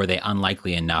were they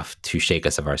unlikely enough to shake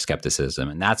us of our skepticism?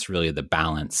 And that's really the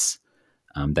balance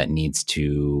that needs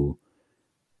to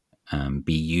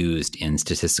be used in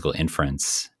statistical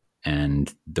inference,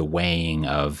 and the weighing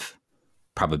of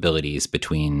probabilities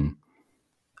between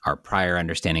our prior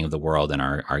understanding of the world and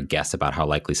our guess about how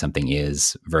likely something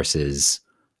is versus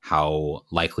how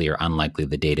likely or unlikely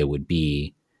the data would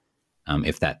be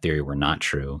if that theory were not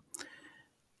true.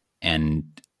 And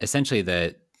essentially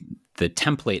the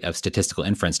template of statistical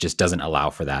inference just doesn't allow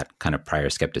for that kind of prior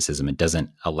skepticism. It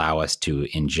doesn't allow us to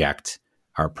inject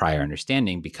our prior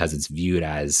understanding because it's viewed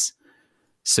as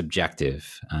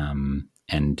subjective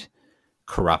and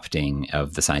corrupting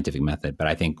of the scientific method. But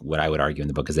I think what I would argue in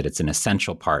the book is that it's an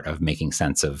essential part of making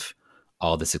sense of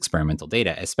all this experimental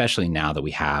data, especially now that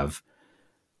we have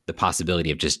the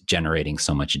possibility of just generating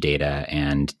so much data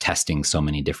and testing so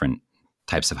many different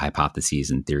types of hypotheses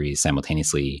and theories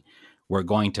simultaneously. We're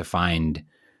going to find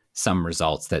some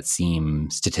results that seem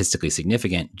statistically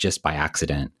significant just by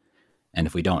accident. And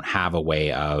if we don't have a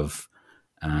way of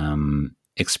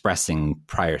expressing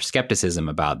prior skepticism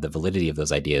about the validity of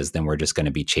those ideas, then we're just going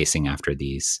to be chasing after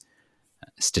these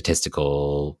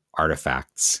statistical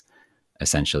artifacts,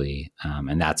 essentially.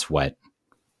 And that's what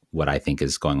I think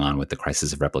is going on with the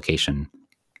crisis of replication.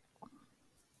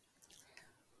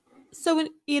 So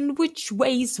in which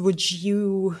ways would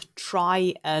you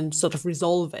try and sort of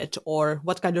resolve it, or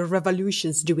what kind of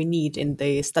revolutions do we need in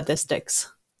the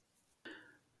statistics?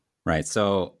 Right.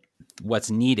 So what's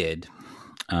needed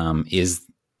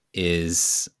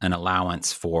is an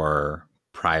allowance for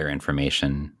prior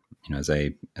information, as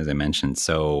I mentioned.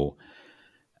 So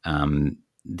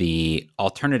the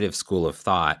alternative school of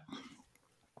thought,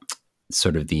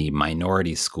 sort of the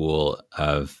minority school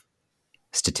of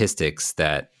statistics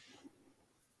that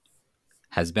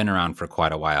has been around for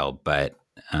quite a while, but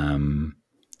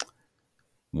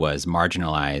was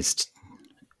marginalized,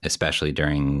 especially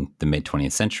during the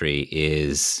mid-20th century,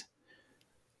 is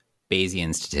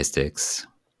Bayesian statistics,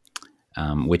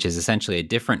 which is essentially a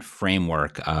different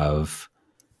framework of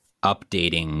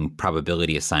updating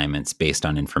probability assignments based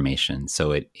on information.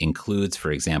 So it includes,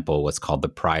 for example, what's called the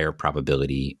prior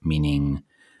probability, meaning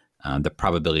the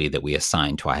probability that we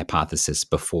assign to a hypothesis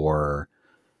before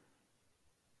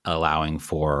allowing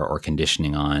for or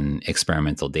conditioning on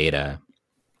experimental data.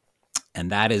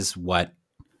 And that is what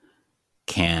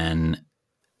can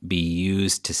be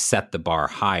used to set the bar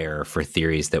higher for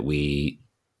theories that we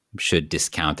should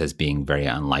discount as being very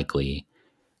unlikely.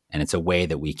 And it's a way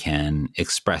that we can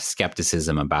express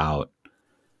skepticism about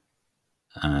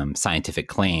scientific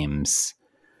claims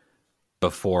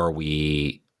before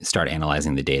we start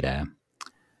analyzing the data.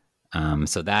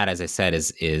 So that, as I said,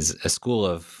 is a school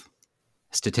of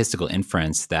statistical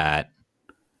inference that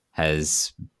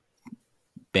has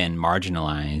been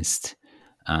marginalized,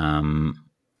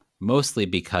 mostly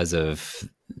because of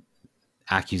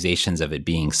accusations of it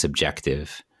being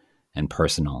subjective and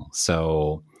personal.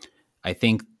 So I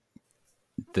think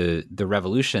the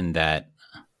revolution that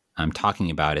I'm talking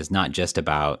about is not just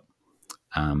about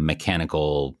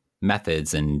mechanical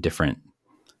methods and different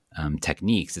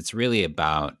techniques. It's really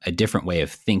about a different way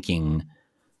of thinking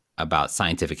about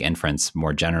scientific inference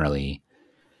more generally.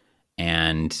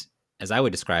 And as I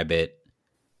would describe it,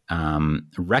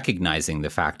 recognizing the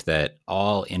fact that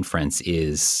all inference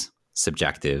is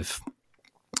subjective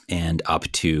and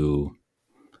up to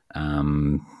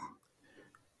kind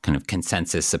of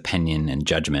consensus opinion and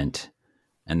judgment,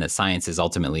 and that science is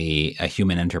ultimately a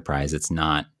human enterprise. It's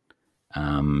not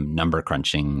number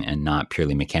crunching and not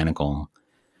purely mechanical.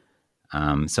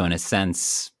 So in a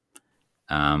sense,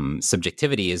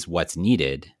 subjectivity is what's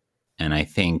needed. And I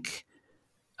think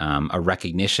a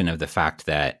recognition of the fact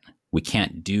that we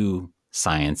can't do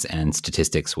science and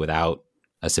statistics without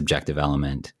a subjective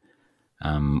element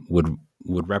would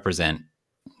represent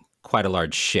quite a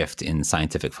large shift in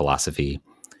scientific philosophy.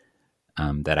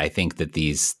 That I think that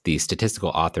these statistical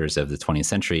authors of the 20th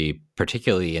century,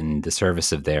 particularly in the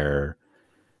service of their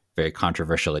very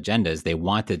controversial agendas, they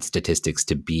wanted statistics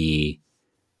to be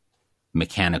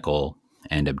mechanical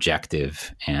and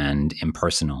objective and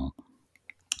impersonal.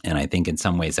 And I think in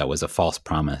some ways that was a false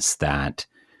promise that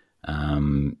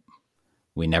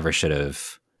we never should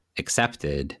have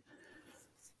accepted,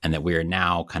 and that we are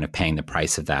now kind of paying the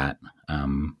price of that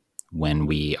when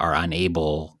we are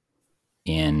unable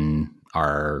in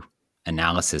our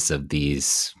analysis of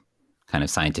these kind of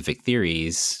scientific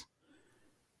theories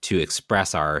to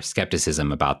express our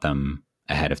skepticism about them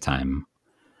ahead of time.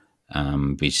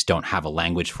 We just don't have a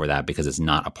language for that because it's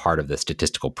not a part of the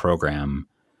statistical program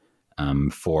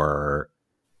for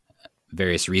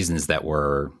various reasons that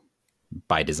were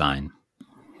by design.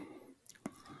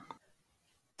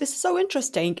 This is so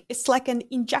interesting. It's like an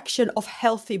injection of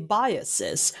healthy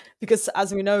biases, because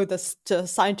as we know, the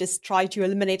scientists try to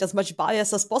eliminate as much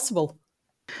bias as possible.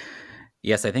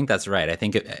 Yes, I think that's right. I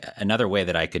think another way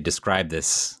that I could describe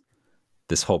this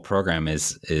whole program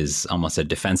is almost a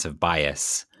defensive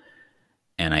bias.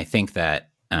 And I think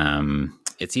that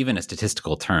it's even a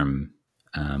statistical term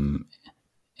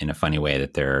in a funny way,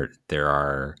 that there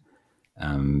are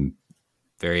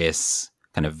various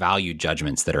kind of value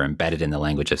judgments that are embedded in the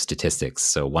language of statistics.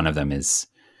 So one of them is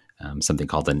something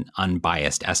called an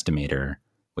unbiased estimator,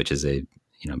 which is a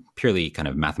purely kind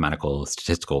of mathematical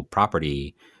statistical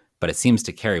property, but it seems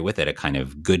to carry with it a kind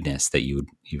of goodness that you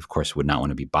of course would not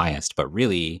want to be biased. But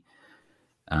really,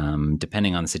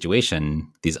 depending on the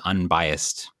situation, these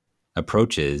unbiased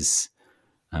approaches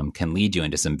can lead you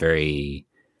into some very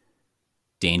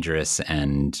dangerous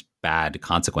and bad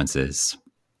consequences.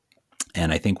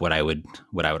 And I think what I would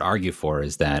argue for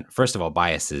is that, first of all,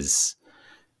 bias is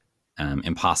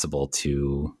impossible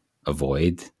to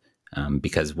avoid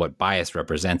because what bias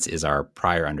represents is our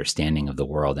prior understanding of the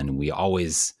world. And we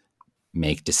always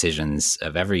make decisions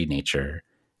of every nature,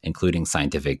 including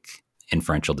scientific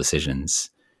inferential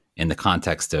decisions, in the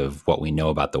context of what we know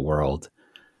about the world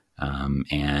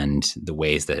and the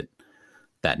ways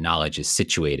that knowledge is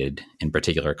situated in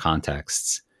particular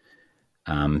contexts.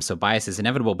 So bias is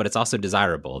inevitable, but it's also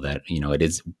desirable. That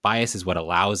bias is what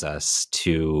allows us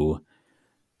to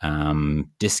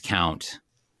discount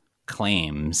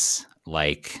claims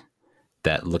like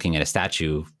that looking at a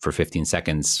statue for 15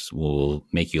 seconds will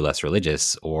make you less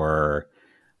religious, or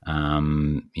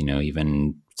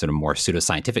even sort of more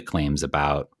pseudoscientific claims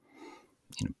about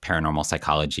paranormal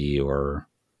psychology or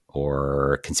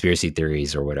or conspiracy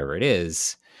theories or whatever it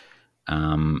is,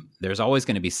 there's always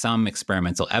going to be some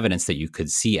experimental evidence that you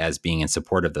could see as being in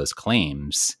support of those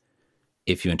claims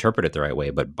if you interpret it the right way.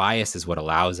 But bias is what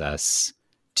allows us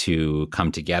to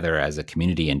come together as a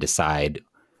community and decide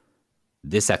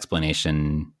this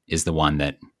explanation is the one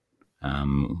that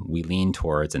we lean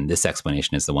towards, and this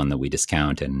explanation is the one that we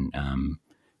discount. And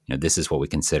this is what we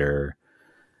consider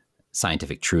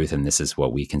scientific truth, and this is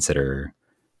what we consider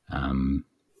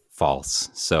false.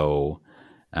 So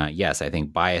yes, I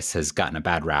think bias has gotten a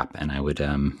bad rap, and I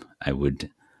would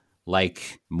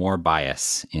like more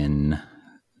bias in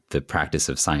the practice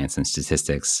of science and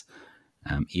statistics,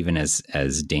 even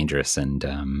as dangerous and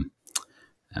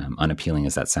unappealing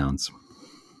as that sounds.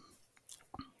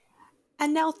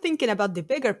 And now thinking about the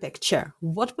bigger picture,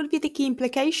 what would be the key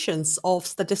implications of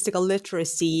statistical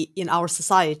literacy in our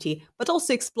society, but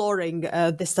also exploring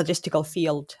the statistical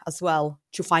field as well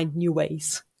to find new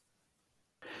ways?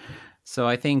 So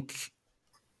I think,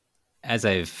 as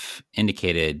I've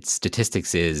indicated,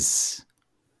 statistics is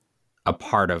a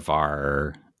part of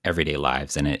our everyday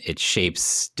lives, and it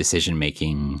shapes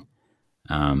decision-making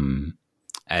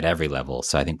at every level.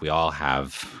 So I think we all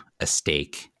have a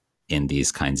stake in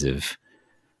these kinds of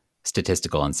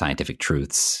statistical and scientific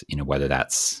truths, whether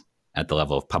that's at the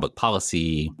level of public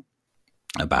policy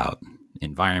about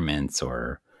environments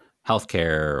or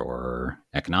healthcare or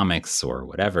economics or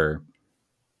whatever,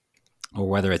 or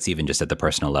whether it's even just at the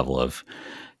personal level of,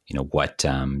 what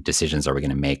decisions are we going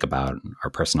to make about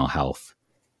our personal health.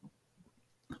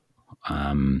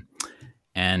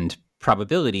 And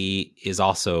probability is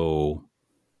also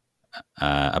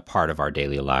a part of our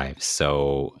daily lives.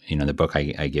 So, in the book,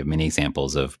 I give many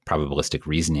examples of probabilistic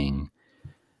reasoning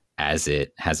as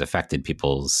it has affected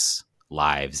people's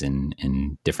lives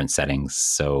in different settings.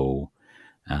 So,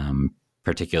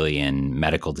 particularly in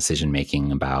medical decision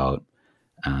making about,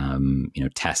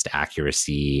 test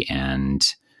accuracy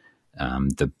and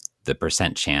the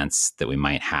percent chance that we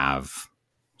might have,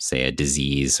 say, a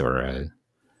disease or a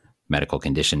medical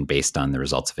condition based on the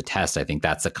results of a test. I think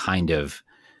that's a kind of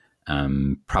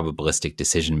probabilistic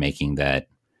decision making that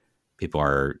people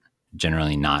are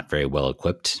generally not very well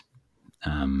equipped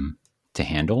to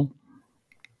handle,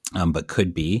 but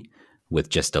could be with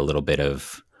just a little bit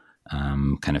of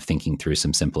kind of thinking through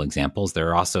some simple examples. There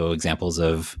are also examples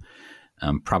of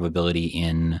probability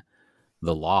in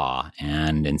the law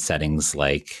and in settings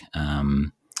like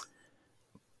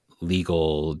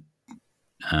legal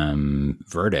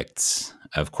verdicts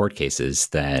of court cases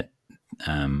that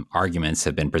arguments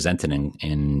have been presented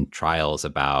in trials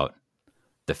about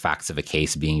the facts of a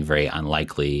case being very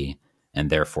unlikely, and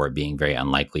therefore being very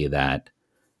unlikely that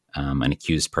an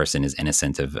accused person is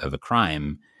innocent of a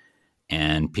crime.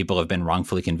 And people have been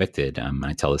wrongfully convicted.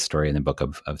 I tell this story in the book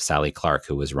of Sally Clark,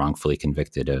 who was wrongfully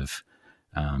convicted of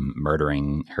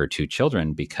murdering her 2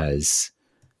 children because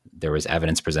there was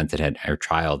evidence presented at her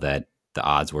trial that the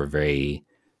odds were very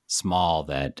small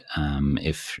that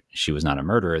if she was not a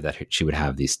murderer, that she would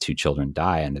have these 2 children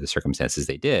die under the circumstances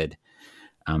they did.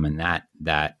 And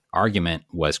that argument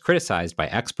was criticized by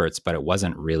experts, but it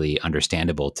wasn't really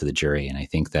understandable to the jury. And I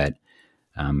think that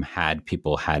had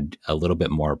people had a little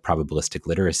bit more probabilistic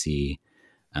literacy,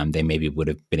 they maybe would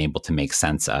have been able to make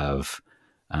sense of,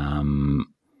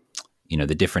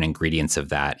 the different ingredients of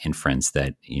that inference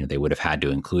that, they would have had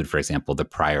to include, for example, the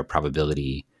prior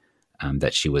probability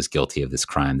that she was guilty of this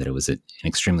crime, that it was an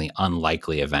extremely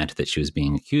unlikely event that she was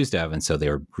being accused of. And so they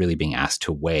were really being asked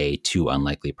to weigh 2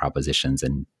 unlikely propositions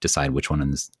and decide which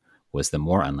one was the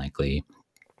more unlikely.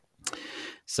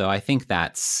 So I think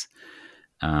that's,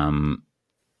 at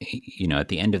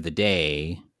the end of the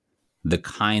day, the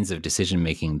kinds of decision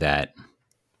making that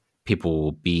people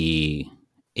will be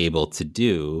able to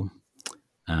do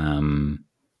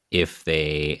if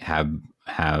they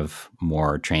have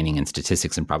more training in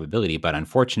statistics and probability. But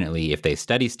unfortunately, if they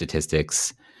study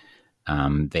statistics,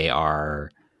 they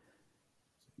are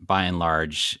by and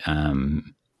large,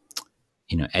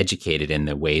 educated in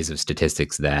the ways of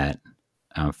statistics that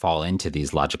fall into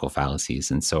these logical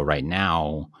fallacies. And so right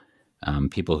now,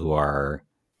 people who are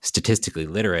statistically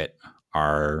literate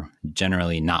are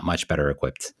generally not much better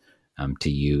equipped to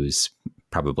use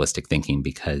probabilistic thinking,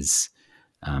 because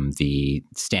the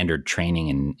standard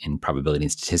training in probability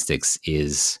and statistics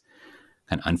is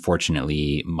kind of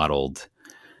unfortunately muddled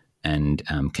and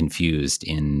confused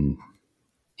in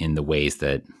the ways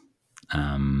that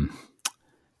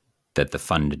that the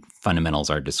fundamentals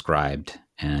are described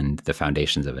and the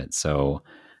foundations of it. So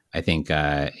I think,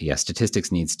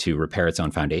 statistics needs to repair its own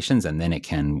foundations, and then it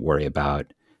can worry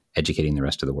about educating the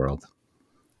rest of the world.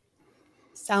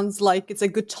 Sounds like it's a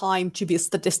good time to be a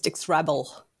statistics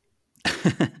rebel.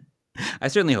 I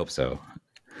certainly hope so.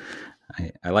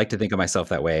 I like to think of myself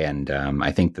that way, and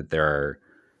I think that there are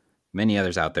many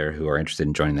others out there who are interested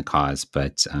in joining the cause.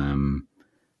 But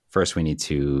first, we need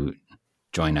to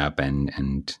join up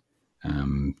and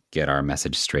get our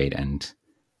message straight and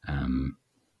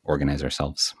organize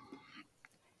ourselves.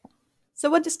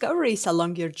 So what discoveries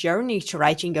along your journey to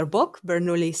writing your book,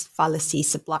 Bernoulli's Fallacy,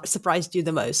 surprised you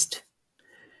the most?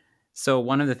 So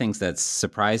one of the things that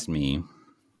surprised me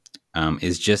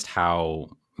is just how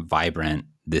vibrant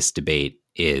this debate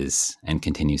is and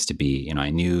continues to be. You know, I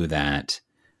knew that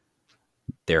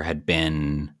there had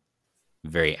been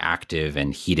very active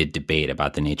and heated debate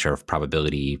about the nature of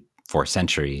probability for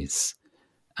centuries.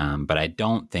 But I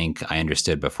don't think I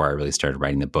understood before I really started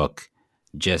writing the book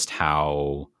just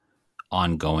how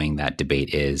ongoing that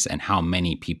debate is and how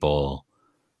many people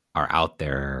are out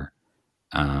there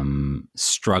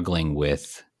struggling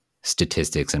with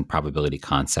statistics and probability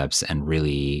concepts and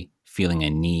really feeling a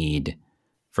need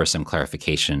for some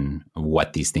clarification of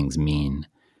what these things mean.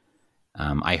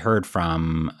 I heard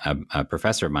from a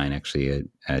professor of mine actually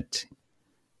at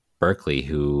Berkeley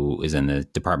who is in the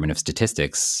Department of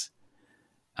Statistics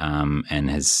and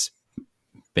has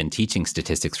been teaching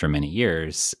statistics for many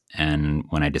years. And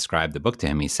when I described the book to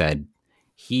him, he said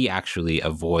he actually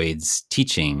avoids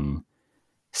teaching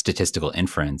statistical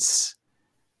inference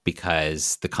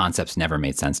because the concepts never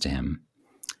made sense to him.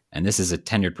 And this is a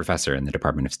tenured professor in the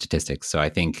Department of Statistics. So I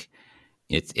think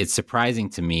it's surprising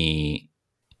to me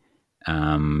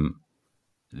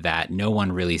that no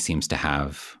one really seems to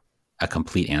have a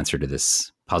complete answer to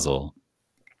this puzzle.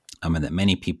 And that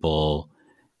many people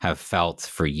have felt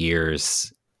for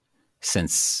years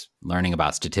since learning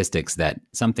about statistics that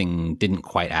something didn't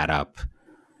quite add up,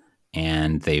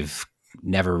 and they've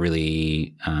never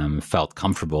really felt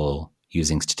comfortable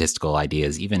using statistical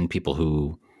ideas, even people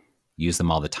who use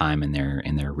them all the time in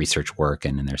their research work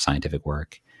and in their scientific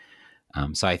work.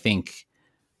 So I think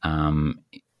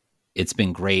it's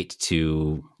been great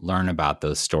to learn about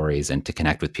those stories and to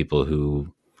connect with people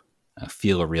who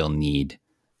feel a real need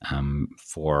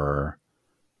for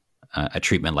a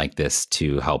treatment like this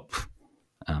to help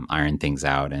iron things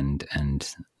out and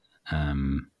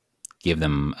give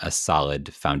them a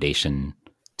solid foundation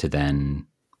to then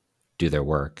do their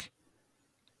work.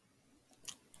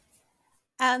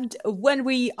 And when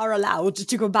we are allowed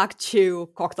to go back to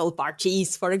cocktail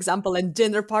parties, for example, and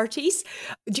dinner parties,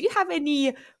 do you have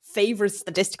any favorite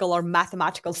statistical or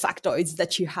mathematical factoids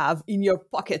that you have in your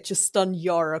pocket to stun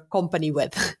your company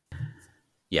with?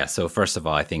 Yeah, so first of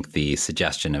all, I think the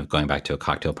suggestion of going back to a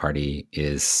cocktail party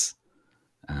is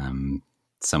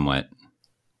somewhat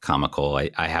comical.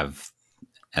 I have,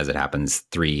 as it happens,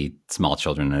 3 small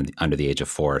children under the age of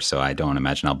 4, so I don't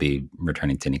imagine I'll be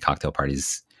returning to any cocktail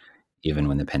parties even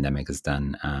when the pandemic is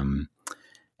done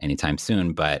anytime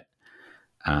soon. But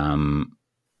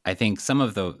I think some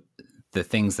of the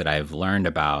things that I've learned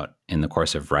about in the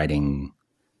course of writing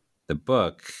the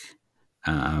book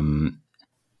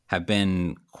have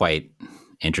been quite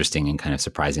interesting and kind of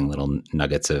surprising little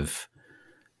nuggets of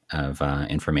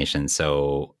information.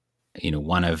 So, you know,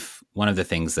 one of the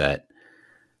things that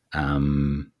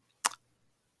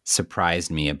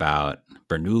surprised me about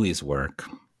Bernoulli's work,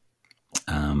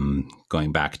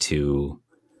 going back to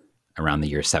around the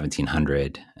year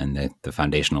 1700 and the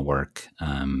foundational work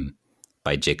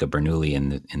by Jacob Bernoulli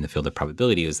in the field of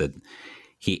probability, is that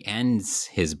he ends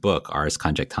his book Ars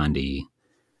Conjectandi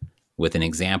with an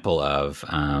example of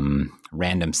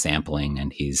random sampling,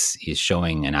 and he's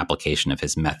showing an application of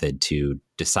his method to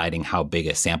deciding how big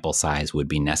a sample size would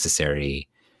be necessary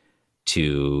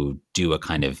to do a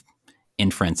kind of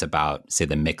inference about, say,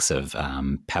 the mix of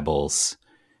pebbles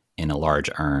in a large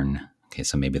urn. Okay,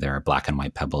 so maybe there are black and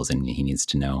white pebbles, and he needs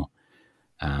to know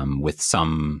with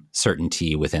some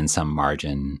certainty within some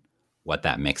margin what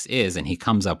that mix is. And he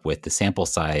comes up with the sample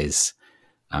size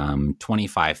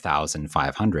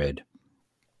 25,500.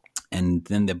 And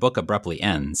then the book abruptly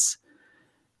ends.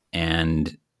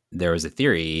 And there was a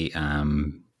theory,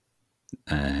 Stephen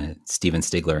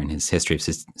Stigler in his History of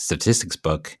Statistics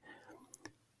book,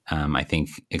 I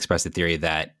think expressed the theory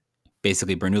that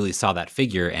basically Bernoulli saw that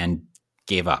figure and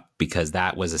gave up because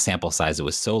that was a sample size that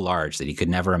was so large that he could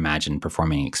never imagine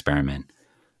performing an experiment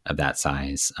of that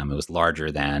size. It was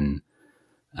larger than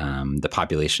the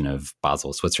population of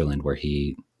Basel, Switzerland, where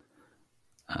he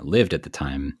lived at the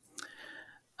time.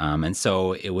 And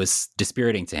so it was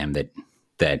dispiriting to him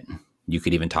that you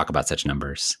could even talk about such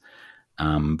numbers.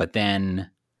 But then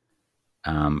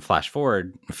flash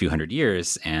forward a few hundred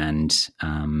years, and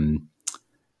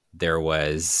there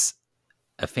was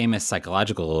a famous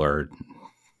psychological or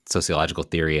sociological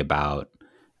theory about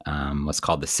what's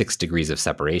called the 6 degrees of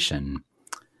separation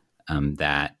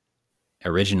that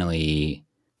originally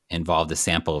involved a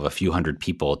sample of a few hundred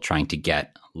people trying to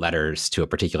get letters to a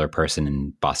particular person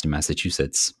in Boston,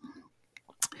 Massachusetts.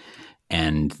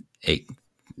 And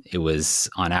it was,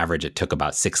 on average, it took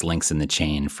about 6 links in the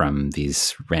chain from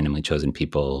these randomly chosen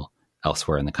people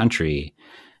elsewhere in the country.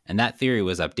 And that theory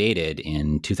was updated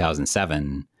in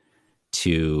 2007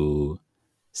 to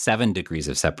 7 degrees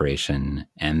of separation.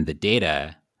 And the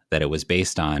data that it was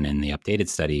based on in the updated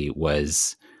study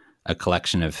was a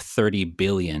collection of 30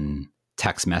 billion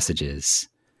text messages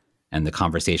and the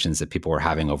conversations that people were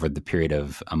having over the period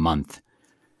of a month.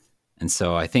 And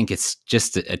so I think it's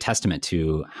just a testament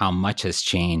to how much has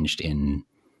changed in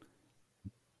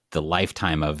the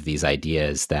lifetime of these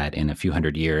ideas, that in a few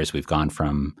hundred years, we've gone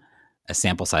from a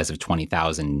sample size of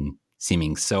 20,000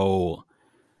 seeming so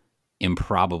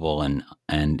improbable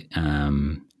and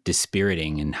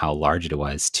dispiriting in how large it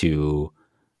was, to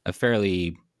a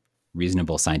fairly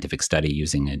reasonable scientific study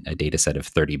using a data set of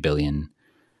 30 billion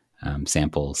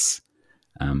samples.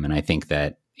 And I think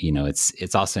that,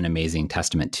 it's also an amazing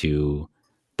testament to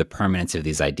the permanence of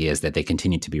these ideas, that they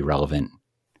continue to be relevant,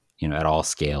 at all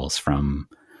scales, from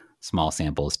small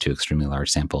samples to extremely large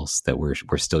samples, that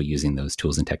we're still using those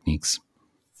tools and techniques.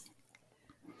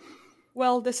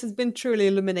 Well, this has been truly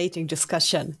illuminating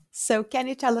discussion. So can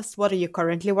you tell us, what are you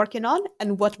currently working on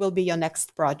and what will be your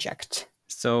next project?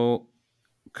 So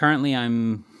currently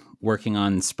I'm working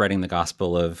on spreading the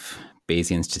gospel of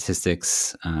Bayesian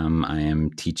statistics. I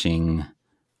am teaching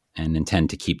and intend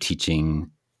to keep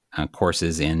teaching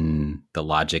courses in the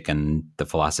logic and the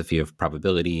philosophy of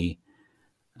probability,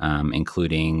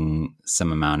 including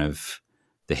some amount of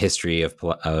the history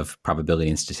of probability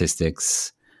and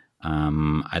statistics.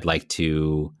 I'd like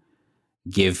to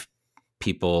give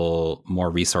people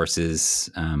more resources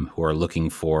who are looking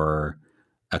for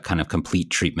a kind of complete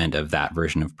treatment of that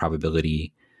version of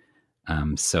probability.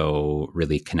 So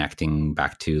really connecting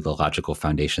back to the logical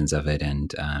foundations of it,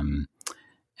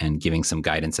 and giving some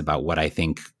guidance about what I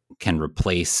think can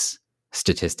replace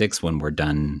statistics when we're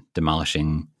done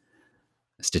demolishing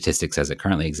statistics as it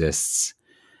currently exists.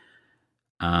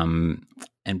 And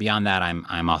beyond that,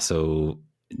 I'm also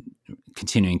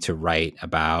continuing to write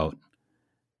about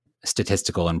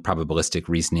statistical and probabilistic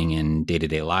reasoning in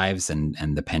day-to-day lives, and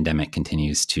the pandemic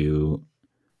continues to,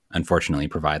 unfortunately,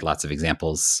 provide lots of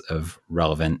examples of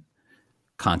relevant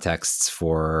contexts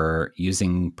for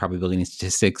using probability and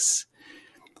statistics.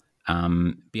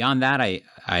 Beyond that,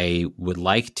 I would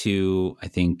like to, I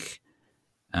think,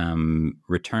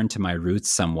 return to my roots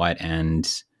somewhat and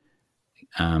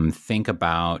think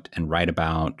about and write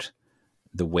about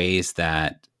the ways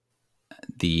that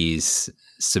these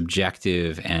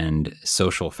subjective and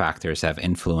social factors have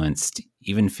influenced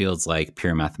even fields like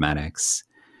pure mathematics.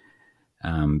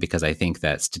 Because I think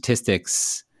that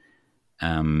statistics,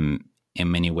 in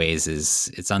many ways,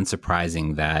 it's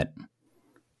unsurprising that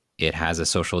it has a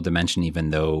social dimension,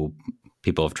 even though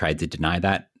people have tried to deny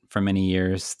that for many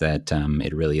years, that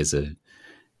it really is a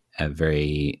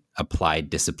very applied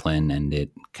discipline, and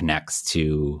it connects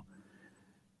to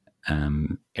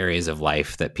areas of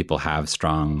life that people have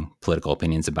strong political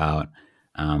opinions about.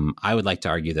 I would like to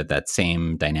argue that that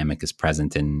same dynamic is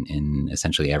present in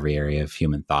essentially every area of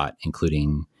human thought,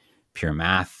 including pure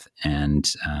math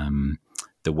and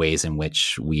the ways in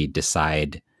which we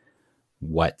decide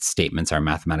what statements are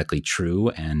mathematically true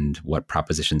and what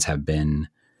propositions have been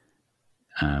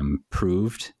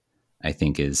proved, I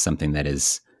think is something that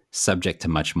is subject to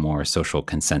much more social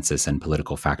consensus and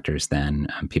political factors than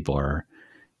people are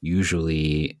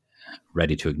usually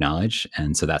ready to acknowledge.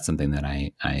 And so that's something that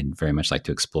I'd very much like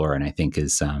to explore, and I think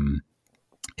is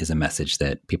a message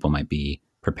that people might be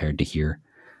prepared to hear.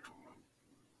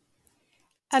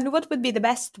 And what would be the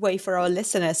best way for our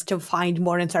listeners to find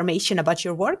more information about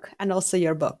your work and also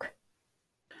your book?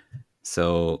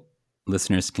 So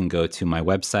listeners can go to my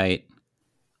website,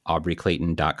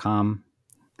 aubreyklayton.com,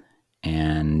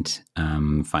 and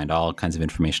find all kinds of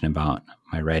information about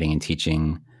my writing and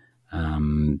teaching.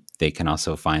 They can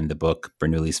also find the book,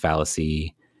 Bernoulli's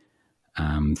Fallacy,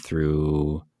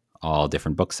 through all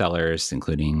different booksellers,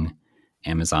 including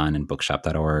Amazon and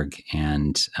bookshop.org,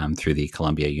 and through the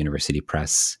Columbia University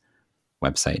Press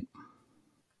website.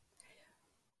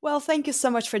 Well, thank you so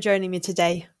much for joining me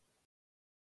today.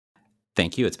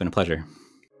 Thank you. It's been a pleasure.